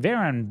have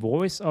Varan,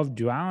 Voice of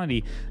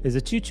Duality. Is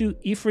a 2/2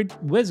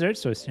 Ifrit Wizard,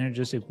 so it's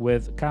synergistic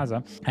with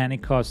Kaza, and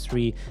it costs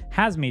 3.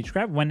 Has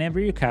Magecraft.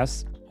 Whenever you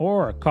cast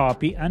or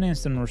copy an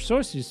instant or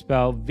sorcery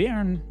spell,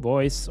 Varan,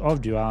 Voice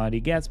of Duality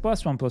gets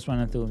 +1/+1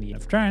 until the end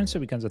of turn, so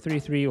it becomes a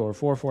 3/3 or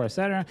 4/4,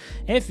 etc.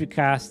 If you're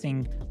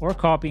casting or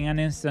copying an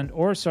instant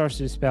or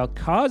sorcery spell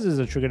causes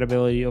a triggered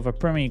ability of a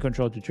permanent you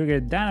control to trigger,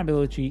 that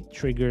ability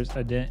triggers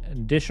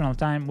additional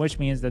time, which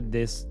means that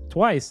this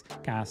twice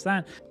cast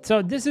that.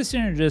 So this is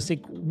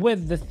synergistic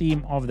with the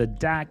theme of the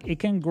deck. It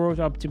can grow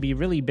up to be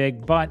really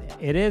big, but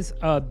it is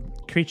a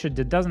creature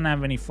that doesn't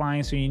have any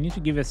flying, so you need to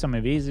give it some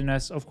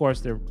evasiveness. Of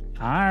course, there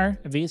are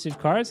evasive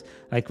cards,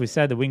 like we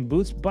said, the wing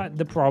boots, but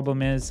the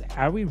problem is,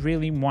 are we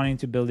really wanting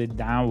to build it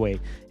that way?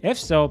 If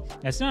so,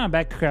 it's not a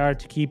bad card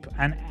to keep,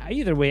 and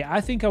either way,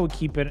 I think I would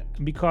keep it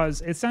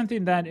because it's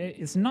something that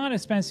it's not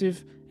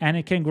expensive and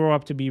it can grow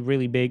up to be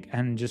really big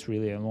and just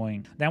really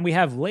annoying. Then we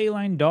have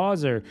Leyline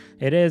Dozer.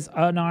 It is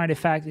an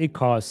artifact. It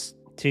costs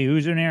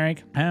 2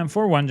 generic, and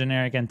for 1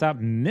 generic and top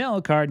mill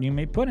a card, you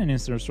may put an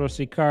instant or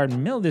sorcery card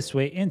mill this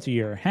way into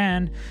your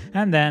hand,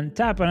 and then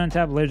tap an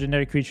untap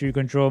legendary creature you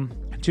control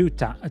to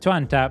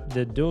untap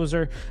the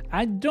Dozer.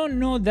 I don't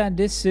know that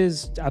this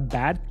is a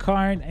bad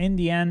card. In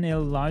the end, it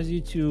allows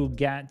you to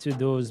get to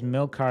those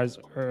mill cards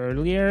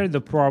earlier. The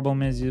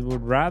problem is it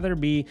would rather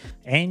be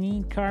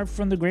any card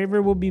from the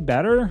graveyard would be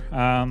better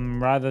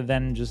rather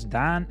than just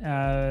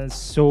that.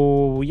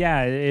 So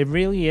yeah, it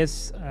really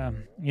is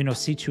you know,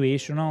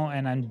 situational,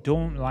 and I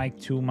don't like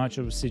too much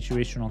of a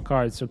situational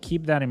card, so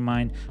keep that in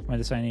mind when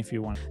deciding if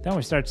you want. Then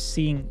we start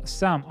seeing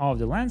some of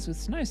the lands.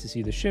 It's nice to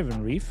see the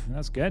Shivan Reef,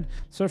 that's good.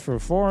 Surfer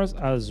Forest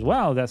as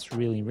well, that's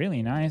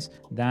really nice.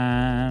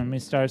 Then we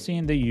start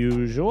seeing the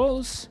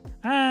usuals,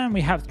 and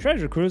we have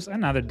Treasure Cruise,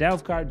 another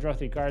Delve card. Draw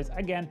 3 cards.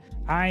 Again,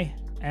 I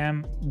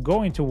am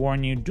going to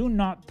warn you, do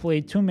not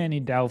play too many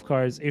Delve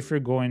cards if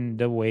you're going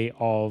the way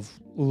of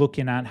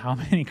looking at how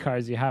many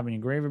cards you have in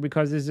your graveyard,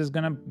 because it's just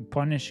gonna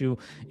punish you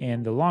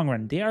in the long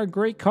run. They are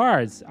great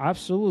cards,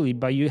 absolutely,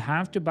 but you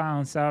have to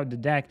balance out the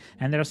deck,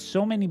 and there are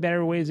so many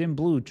better ways in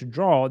blue to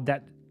draw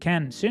that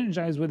can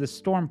synergize with the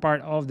storm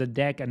part of the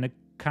deck and the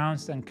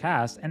constant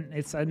cast, and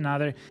it's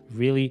another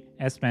really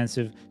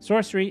expensive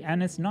sorcery,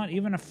 and it's not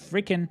even a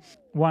freaking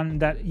one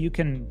that you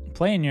can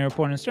play in your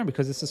opponent's turn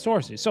because it's a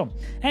sorcery. So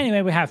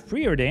anyway, we have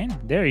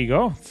Preordain. There you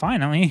go,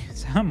 finally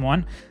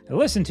someone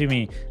listen to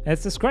me.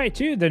 It's a scry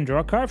 2, then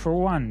draw a card for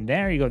 1.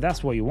 There you go,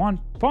 that's what you want.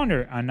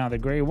 Ponder, another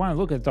great one.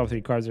 Look at the top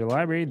 3 cards of your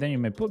library, then you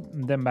may put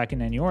them back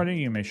in any order.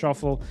 You may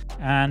shuffle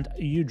and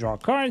you draw a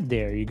card.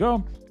 There you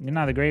go,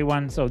 another great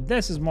one. So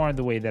this is more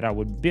the way that I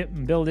would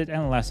build it,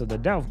 and less of the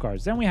Delve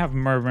cards. Then we have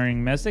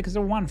Murmuring Mystic. It's a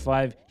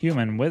 1/5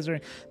 human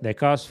wizard that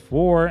costs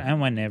 4,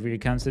 and whenever you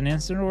cast an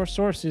instant or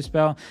sorcery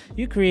spell,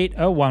 you create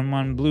a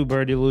 1/1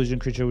 bluebird illusion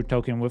creature with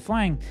token with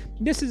flying.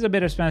 This is a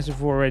bit expensive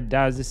for what it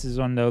does. This is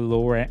on the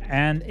lower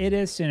end. It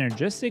is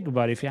synergistic,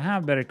 but if you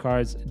have better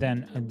cards,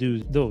 then do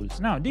those.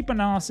 Now, Deep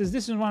Analysis.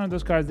 This is one of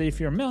those cards that if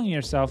you're milling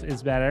yourself,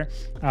 is better.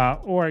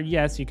 Or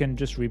yes, you can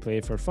just replay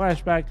it for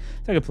flashback.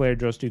 It's like a player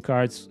draws 2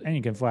 cards and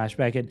you can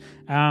flashback it.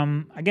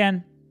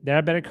 Again, there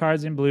are better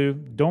cards in blue.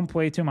 Don't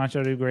play too much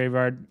out of the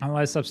graveyard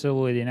unless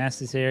absolutely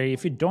necessary.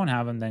 If you don't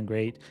have them, then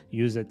great,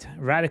 use it.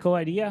 Radical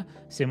Idea,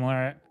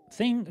 similar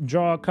thing.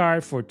 Draw a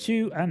card for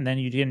 2, and then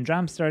you can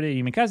jumpstart it.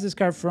 You may cast this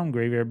card from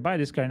graveyard by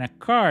discarding a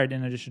card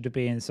in addition to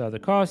paying some other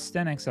costs,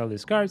 then exile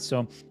this card.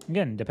 So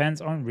again,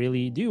 depends on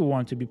really, do you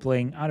want to be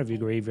playing out of your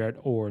graveyard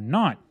or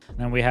not.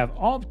 Then we have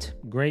Opt,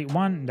 great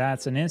one.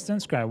 That's an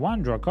instant. Scry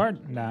 1, draw a card.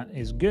 That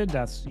is good.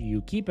 That's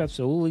you keep,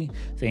 absolutely.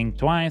 Think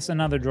twice,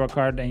 another draw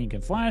card, and you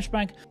can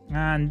flashback.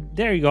 And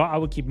there you go. I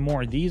would keep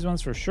more of these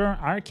ones for sure.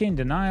 Arcane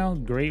Denial,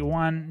 great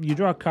one. You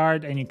draw a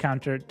card and you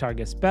counter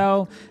target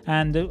spell.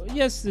 And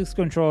yes, this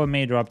control control, it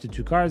may drop to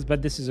 2 cards,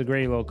 but this is a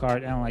great little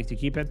card and I like to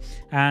keep it.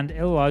 And it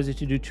allows you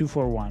to do 2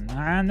 for 1.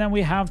 And then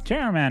we have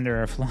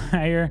Terramander, a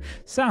flyer,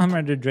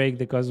 Salamander Drake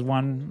that costs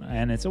 1,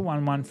 and it's a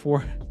 1/1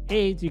 for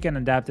 8. You can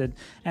adapt it,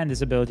 and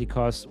this ability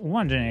costs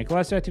 1 generic.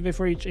 Less to activate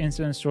for each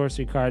instant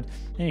sorcery card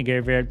in your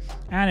graveyard.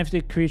 And if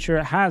the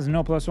creature has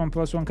no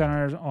 +1/+1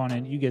 counters on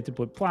it, you get to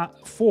put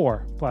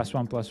 4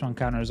 +1/+1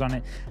 counters on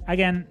it.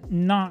 Again,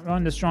 not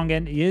on the strong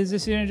end. Is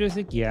it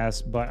synergistic?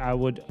 Yes, but I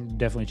would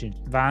definitely change.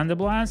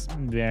 Vanderblast,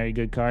 very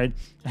good card.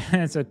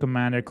 It's a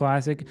commander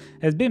classic.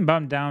 It's been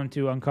bumped down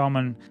to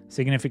uncommon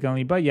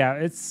significantly, but yeah,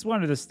 it's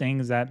one of those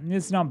things that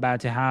it's not bad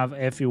to have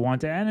if you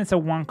want it, and it's a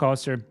 1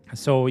 coster,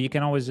 so you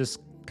can always just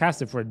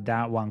cast it for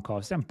that 1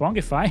 cost. And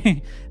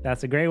Pongify,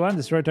 that's a great one.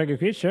 Destroy target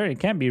creature. It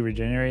can be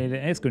regenerated.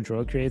 Its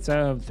control creates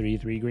a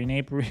 3/3 green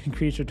ape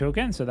creature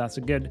token, so that's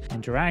a good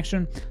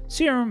interaction.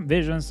 Serum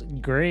Visions,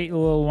 great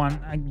little one.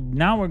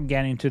 Now we're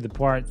getting to the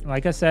part,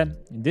 like I said,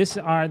 these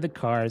are the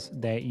cards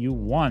that you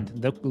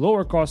want. The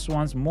lower cost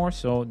ones more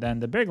so than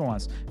the bigger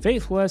ones.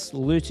 Faithless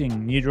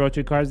Looting. You draw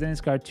 2 cards, then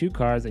discard 2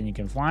 cards, and you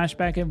can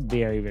flashback it.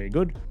 Very, very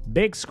good.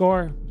 Big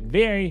Score.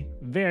 Very,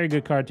 very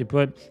good card to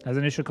put as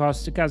initial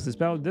cost to cast the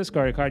spell.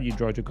 Discard a card, you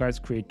draw 2 cards,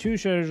 create 2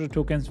 treasure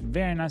tokens.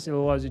 Very nice. It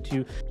allows you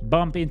to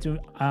bump into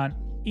an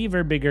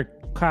even bigger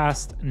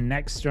cast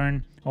next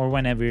turn or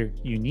whenever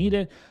you need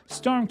it.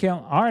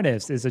 Stormkill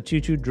Artist is a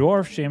 2/2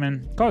 dwarf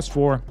shaman, cost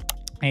 4.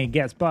 And it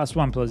gets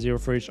 +1/+0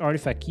 for each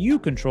artifact you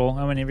control,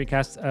 and whenever you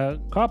cast a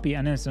copy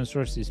an instant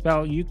sorcery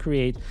spell, you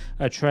create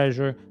a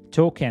treasure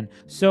token.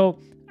 So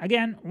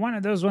again, one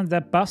of those ones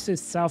that buffs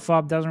itself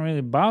up, doesn't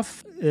really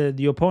buff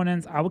the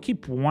opponents. I will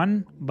keep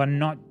 1, but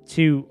not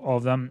 2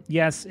 of them.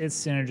 Yes, it's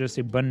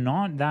synergistic, but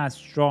not that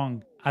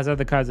strong as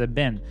other cards have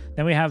been.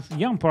 Then we have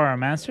Young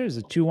Pyromancer, is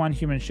a 2/1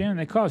 human shaman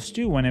that costs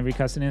 2. Whenever you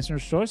cast an instant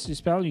sorcery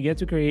spell, you get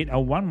to create a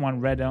 1/1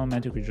 red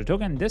elemental creature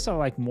token. This I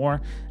like more.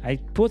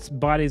 It puts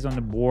bodies on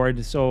the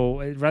board,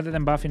 so rather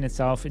than buffing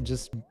itself, it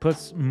just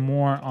puts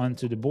more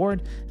onto the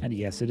board. And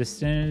yes, it is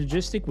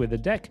synergistic with the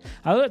deck.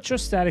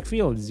 Electrostatic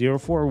Field,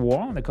 0/4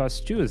 wall that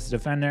costs 2. It's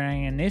defender,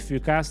 and if you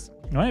cast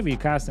whenever you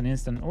cast an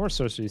instant or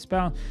sorcery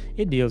spell,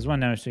 it deals 1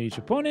 damage to each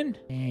opponent.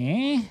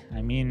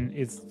 I mean,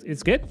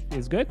 it's good.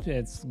 It's good.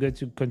 It's good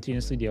to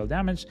continuously deal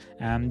damage.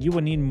 You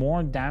will need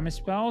more damage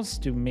spells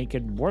to make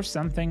it worth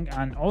something.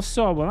 And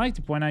also, I would like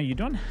to point out, you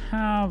don't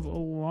have a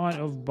lot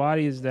of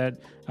bodies that,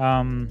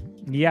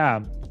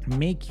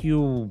 make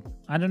you,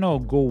 I don't know,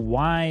 go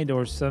wide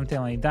or something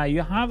like that.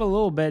 You have a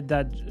little bit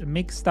that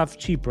makes stuff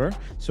cheaper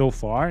so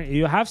far.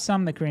 You have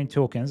some that create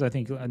tokens. I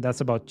think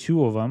that's about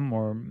 2 of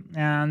them,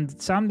 and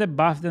some that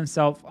buff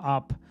themselves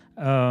up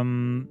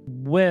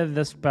with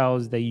the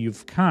spells that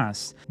you've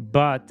cast.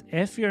 But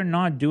if you're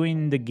not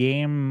doing the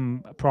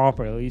game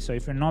properly, so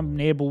if you're not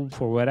able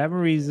for whatever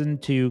reason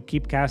to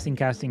keep casting,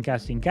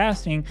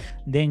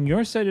 then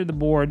your side of the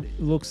board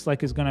looks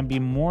like it's gonna be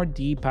more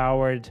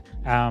depowered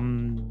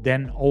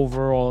than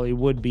overall it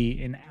would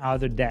be in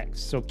other decks.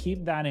 So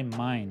keep that in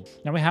mind.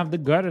 Now we have the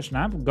Gutter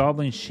Snap.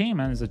 Goblin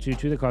Shaman is a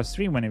 2/2 that costs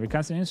 3. Whenever you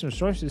cast an instant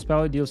sorcery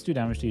spell, it deals 2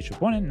 damage to each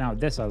opponent. Now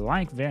this I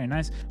like, very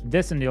nice.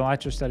 This in the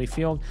Electrostatic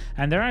Field,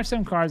 and there are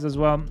some cards as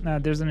well.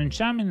 There's an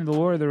enchantment in the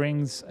Lord of the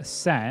Rings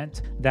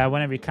set that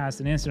whenever you cast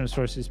an instant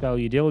sorcery spell,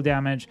 you deal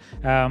damage.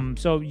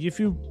 So if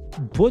you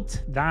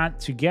put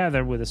that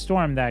together with a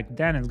Storm deck,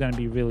 then it's going to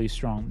be really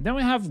strong. Then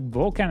we have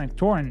Volcanic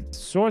Torrent.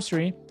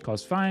 Sorcery,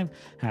 costs 5,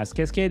 has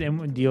Cascade,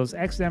 and deals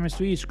X damage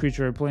to each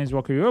creature or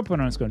planeswalker your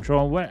opponent's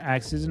control, where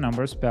X is the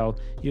number of spell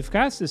you've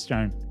cast this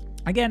turn.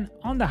 Again,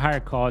 on the higher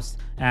cost,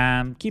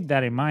 keep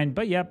that in mind,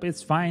 but yep,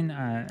 it's fine,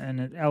 and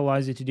it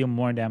allows you to deal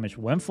more damage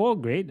when full.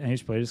 Great, and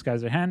each player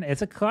discards their hand.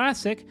 It's a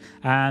classic,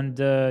 and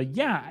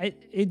yeah,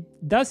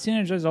 it does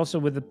synergize also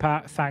with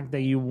the fact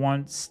that you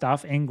want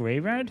stuff in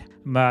graveyard,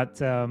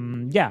 but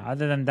yeah,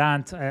 other than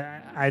that,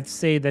 I'd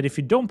say that if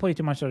you don't play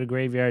too much out of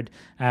graveyard,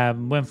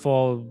 when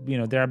full, you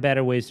know, there are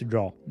better ways to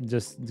draw.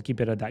 Just to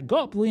keep it at that.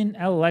 Goblin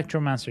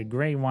Electromancer,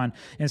 great one.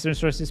 Instant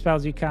sorcery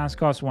spells you cast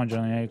cost 1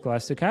 generic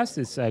class to cast.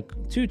 It's a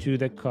 2/2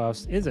 that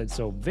cost is it,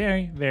 so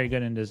very, very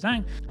good in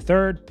design.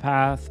 Third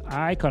Path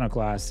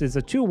Iconoclast is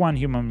a 2/1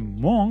 human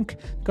monk,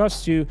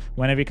 costs 2.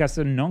 Whenever you cast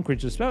a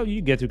non-creature spell,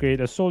 you get to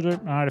create a soldier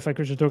artifact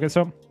creature token.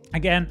 So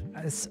again,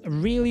 it's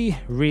really,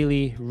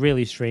 really,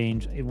 really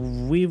strange.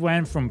 We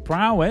went from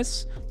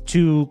prowess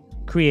to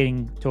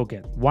creating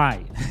token.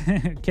 Why?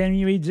 Can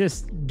we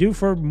just do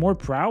for more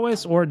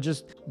prowess, or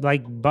just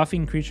like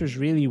buffing creatures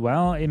really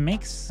well? It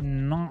makes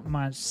not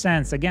much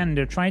sense. Again,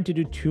 they're trying to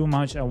do too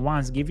much at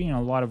once, giving you a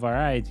lot of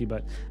variety,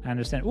 but I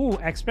understand. Ooh,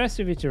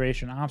 Expressive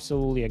Iteration,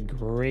 absolutely a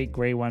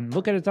great one.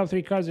 Look at the top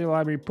 3 cards of your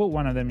library, put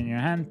one of them in your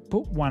hand,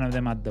 put one of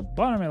them at the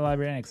bottom of your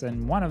library, and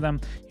extend one of them,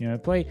 you know,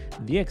 play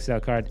the Excel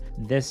card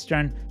this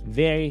turn.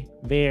 Very,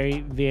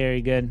 very,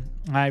 very good.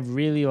 I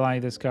really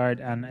like this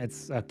card, and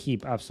it's a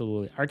keep,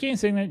 absolutely. Arcane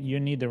Signet, you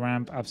need the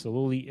ramp,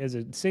 absolutely. Is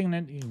a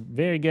Signet,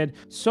 very good.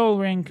 Soul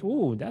Ring,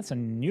 ooh, that's a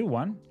new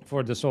one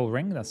for the Soul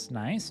Ring, that's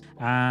nice.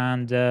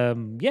 And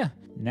yeah,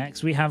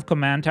 next we have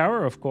Command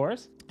Tower, of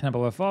course.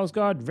 Temple of False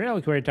God,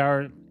 Reliquary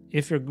Tower.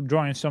 if you're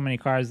drawing so many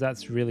cards,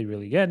 that's really,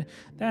 really good.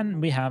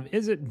 Then we have,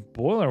 is it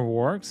Boiler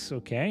Works?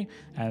 Okay,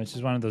 which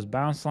is one of those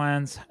bounce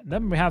lands.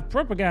 Then we have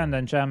Propaganda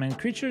Enchantment.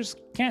 Creatures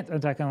can't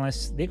attack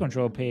unless they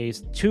control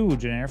pays 2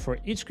 generic for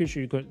each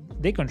creature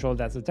they control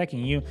that's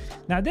attacking you.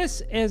 Now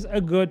this is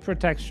a good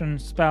protection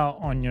spell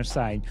on your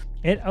side.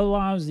 It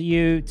allows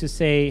you to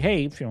say,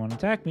 hey, if you want to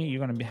attack me,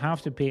 you're going to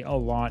have to pay a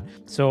lot.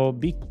 So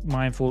be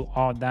mindful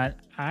of that.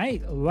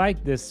 I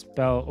like this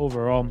spell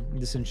overall,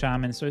 this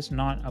enchantment, so it's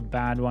not a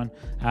bad one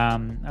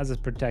as a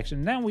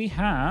protection. Then we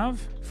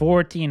have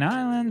 14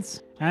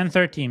 islands and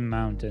 13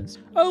 mountains.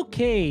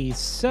 Okay,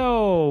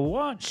 so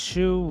what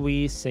should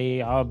we say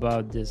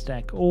about this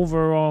deck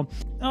overall?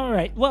 All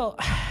right, well,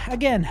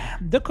 again,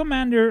 the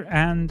commander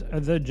and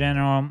the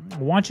general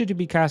want you to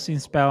be casting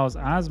spells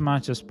as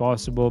much as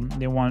possible.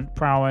 They want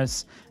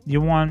prowess. They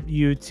want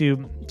you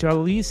to at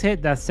least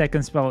hit that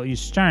second spell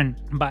each turn.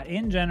 But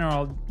in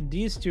general,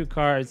 these two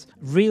cards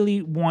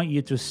really want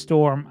you to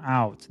storm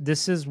out.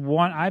 This is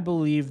what I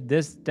believe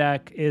this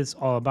deck is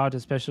all about,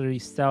 especially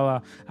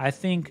Stella. I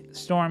think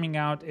storming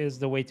out is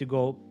the way to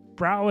go.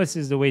 Prowess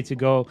is the way to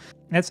go.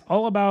 It's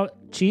all about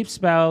cheap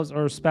spells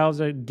or spells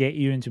that get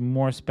you into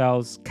more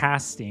spells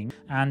casting,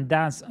 and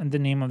that's the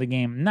name of the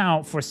game.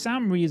 Now, for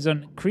some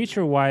reason,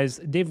 creature-wise,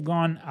 they've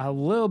gone a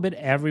little bit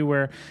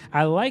everywhere.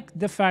 I like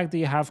the fact that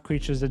you have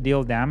creatures that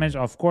deal damage.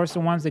 Of course, the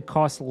ones that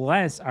cost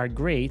less are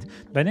great,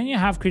 but then you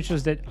have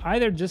creatures that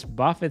either just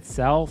buff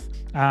itself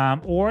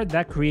or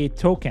that create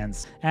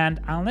tokens.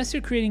 And unless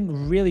you're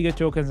creating really good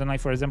tokens, and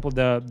like for example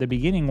the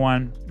beginning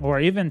one,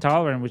 or even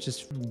Tolerant, which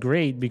is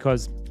great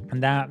because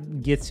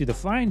that gets you the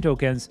flying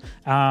tokens.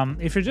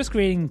 If you're just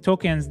creating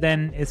tokens,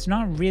 then it's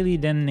not really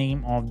the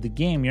name of the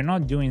game. You're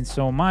not doing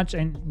so much,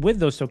 and with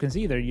those tokens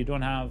either, you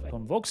don't have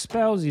convoke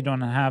spells, you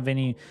don't have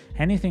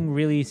anything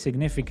really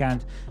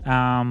significant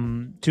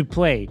to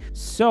play.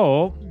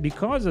 So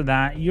because of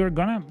that, you're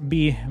gonna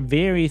be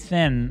very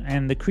thin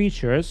in the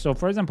creatures. So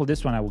for example,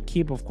 this one I will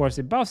keep. Of course,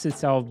 it buffs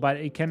itself, but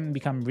it can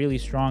become really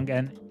strong,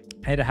 and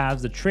it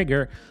has the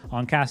trigger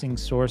on casting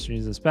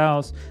sorceries and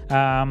spells.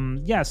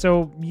 Yeah,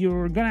 so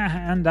you're gonna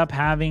end up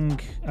having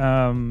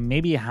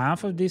maybe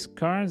half of these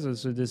cards.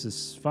 So this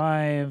is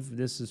 5,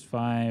 this is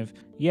 5.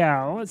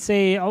 Yeah, let's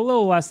say a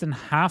little less than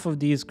half of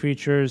these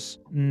creatures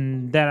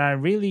that are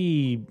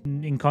really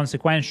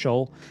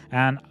inconsequential.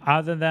 And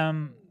other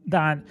than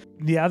that,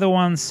 the other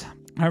ones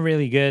are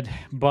really good.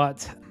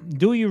 But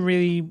do you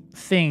really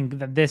think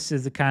that this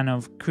is the kind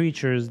of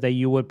creatures that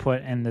you would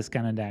put in this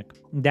kind of deck?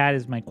 That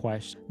is my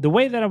question. The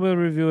way that I will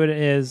review it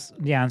is,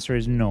 the answer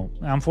is no.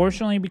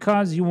 Unfortunately,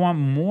 because you want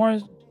more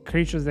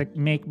creatures that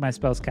make my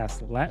spells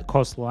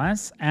cost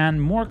less, and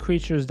more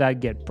creatures that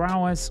get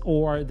prowess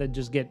or that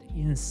just get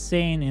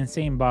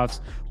insane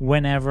buffs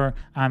whenever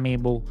I'm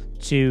able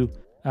to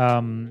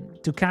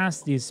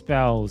cast these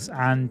spells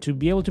and to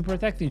be able to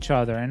protect each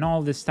other and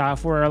all this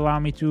stuff, or allow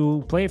me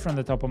to play from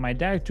the top of my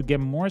deck to get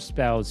more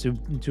spells,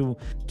 to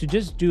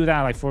just do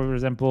that, like for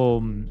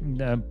example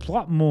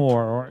plot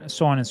more or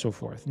so on and so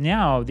forth.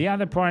 Now the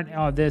other part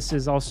of this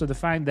is also the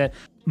fact that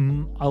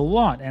a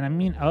lot, and I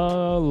mean a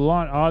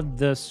lot, of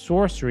the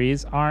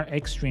sorceries are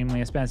extremely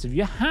expensive.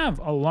 You have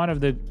a lot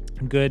of the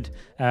good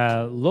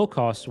low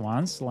cost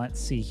ones, let's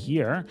see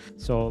here,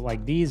 so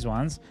like these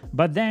ones,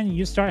 but then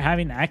you start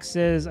having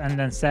X's and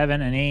then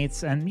 7 and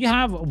 8s, and you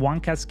have one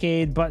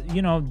cascade, but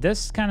you know,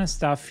 this kind of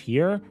stuff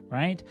here,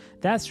 right,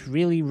 that's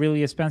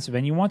really expensive,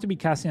 and you want to be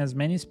casting as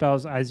many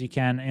spells as you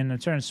can in a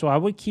turn. So I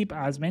would keep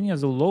as many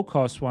of the low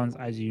cost ones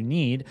as you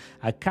need,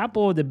 a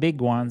couple of the big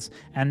ones,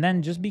 and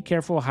then just be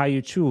careful how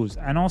you choose.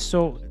 And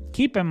also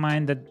keep in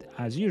mind that,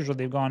 as usual,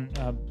 they've gone,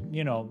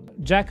 you know,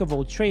 jack of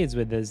all trades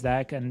with this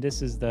deck, and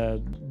this is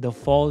the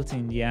fault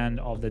in the end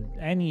of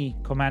any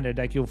commander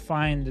deck. You'll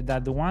find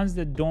that the ones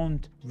that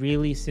don't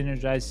really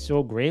synergize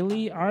so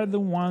greatly are the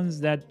ones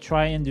that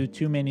try and do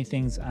too many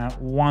things at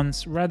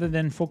once, rather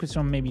than focus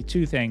on maybe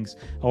 2 things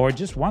or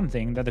just one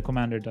thing that the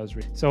commander does.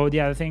 So the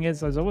other thing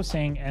is, as I was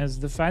saying, is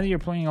the fact that you're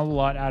playing a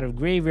lot out of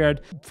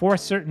graveyard for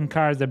certain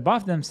cards that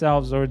buff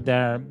themselves or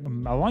that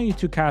allow you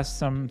to cast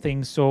some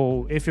things.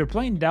 So if you're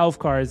playing Delve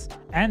cards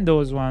and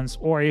those ones,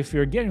 or if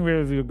you're getting rid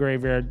of your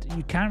graveyard,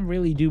 you can't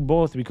really do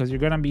both, because you're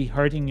gonna be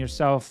hurting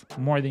yourself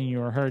more than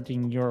you're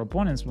hurting your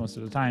opponents most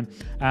of the time.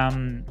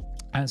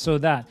 And so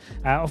that,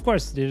 of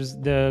course, there's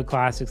the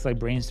classics like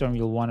Brainstorm.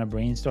 You'll want to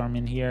Brainstorm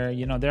in here.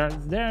 You know, there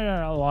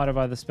are a lot of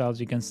other spells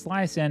you can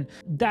slice in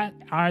that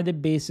are the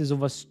basis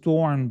of a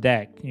Storm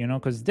deck, you know,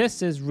 because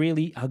this is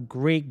really a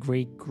great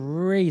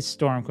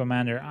Storm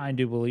commander. I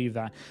do believe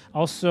that.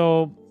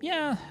 Also,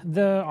 yeah,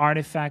 the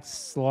artifact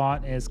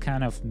slot is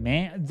kind of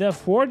meh. The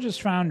Forge's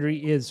Foundry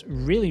is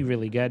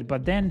really good,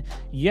 but then,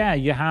 yeah,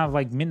 you have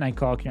like Midnight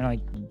Clock. You're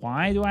like,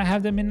 why do I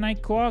have the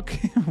Midnight Clock?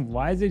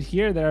 Why is it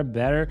here? There are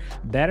better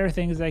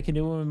things I can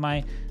do with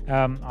my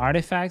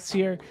artifacts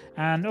here.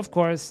 And of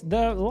course,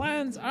 the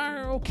lands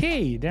are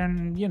okay. They're,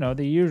 you know,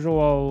 the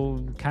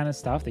usual kind of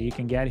stuff that you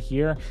can get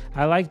here.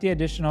 I like the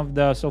addition of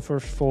the Sulphur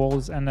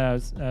Falls and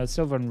the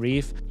Sylvan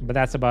Reef, but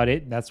that's about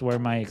it. That's where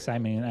my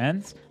excitement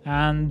ends.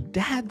 And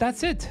that yeah,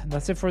 that's it.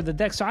 That's it for the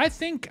deck. So I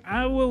think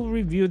I will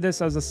review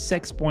this as a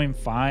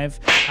 6.5.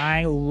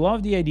 I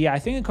love the idea. I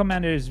think the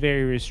commander is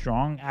very, very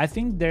strong. I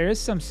think there is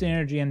some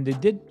synergy, and they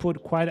did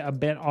put quite a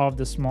bit of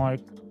the smaller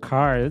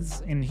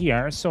cards in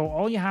here, so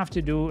all you have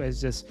to do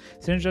is just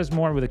synergize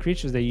more with the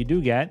creatures that you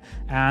do get,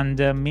 and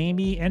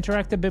maybe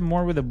interact a bit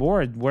more with the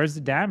board. Where's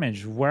the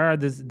damage? Where are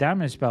the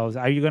damage spells?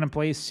 Are you going to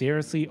play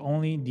seriously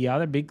only the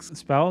other big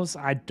spells?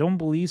 I don't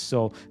believe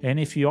so,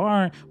 and if you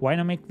are, why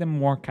not make them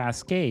more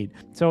cascade?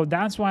 So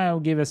that's why I'll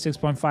give it a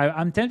 6.5.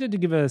 I'm tempted to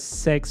give it a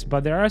 6,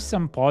 but there are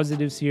some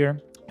positives here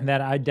that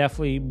I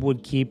definitely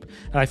would keep.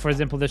 Like, for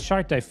example, the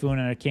Shark Typhoon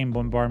and Arcane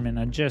Bombardment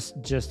are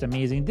just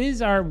amazing.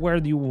 These are where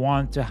you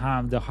want to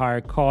have the higher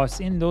costs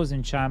in those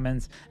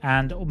enchantments,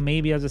 and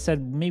maybe, as I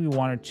said, maybe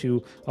one or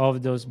two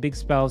of those big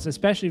spells,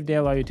 especially if they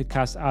allow you to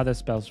cast other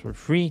spells for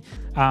free.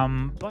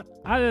 But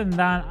other than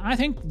that, I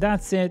think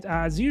that's it.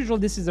 As usual,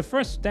 this is the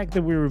first deck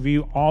that we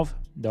review of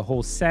the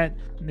whole set.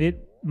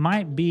 It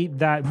might be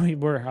that we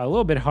were a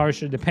little bit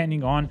harsher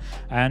depending on,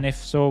 and if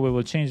so, we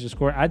will change the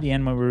score at the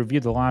end when we review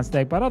the last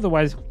deck, but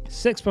otherwise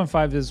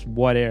 6.5 is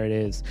what it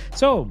is.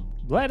 So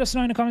let us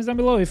know in the comments down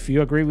below if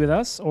you agree with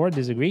us or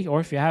disagree, or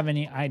if you have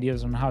any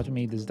ideas on how to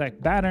make this deck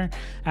better.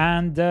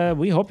 And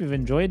we hope you've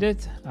enjoyed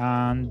it,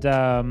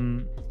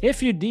 and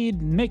if you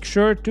did, make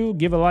sure to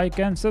give a like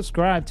and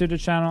subscribe to the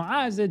channel,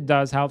 as it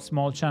does help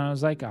small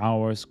channels like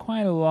ours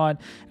quite a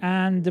lot.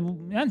 And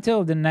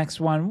until the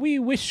next one, we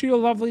wish you a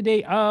lovely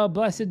day, a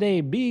blessed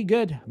day. Be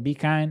good, be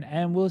kind,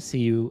 and we'll see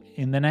you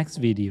in the next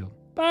video.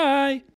 Bye!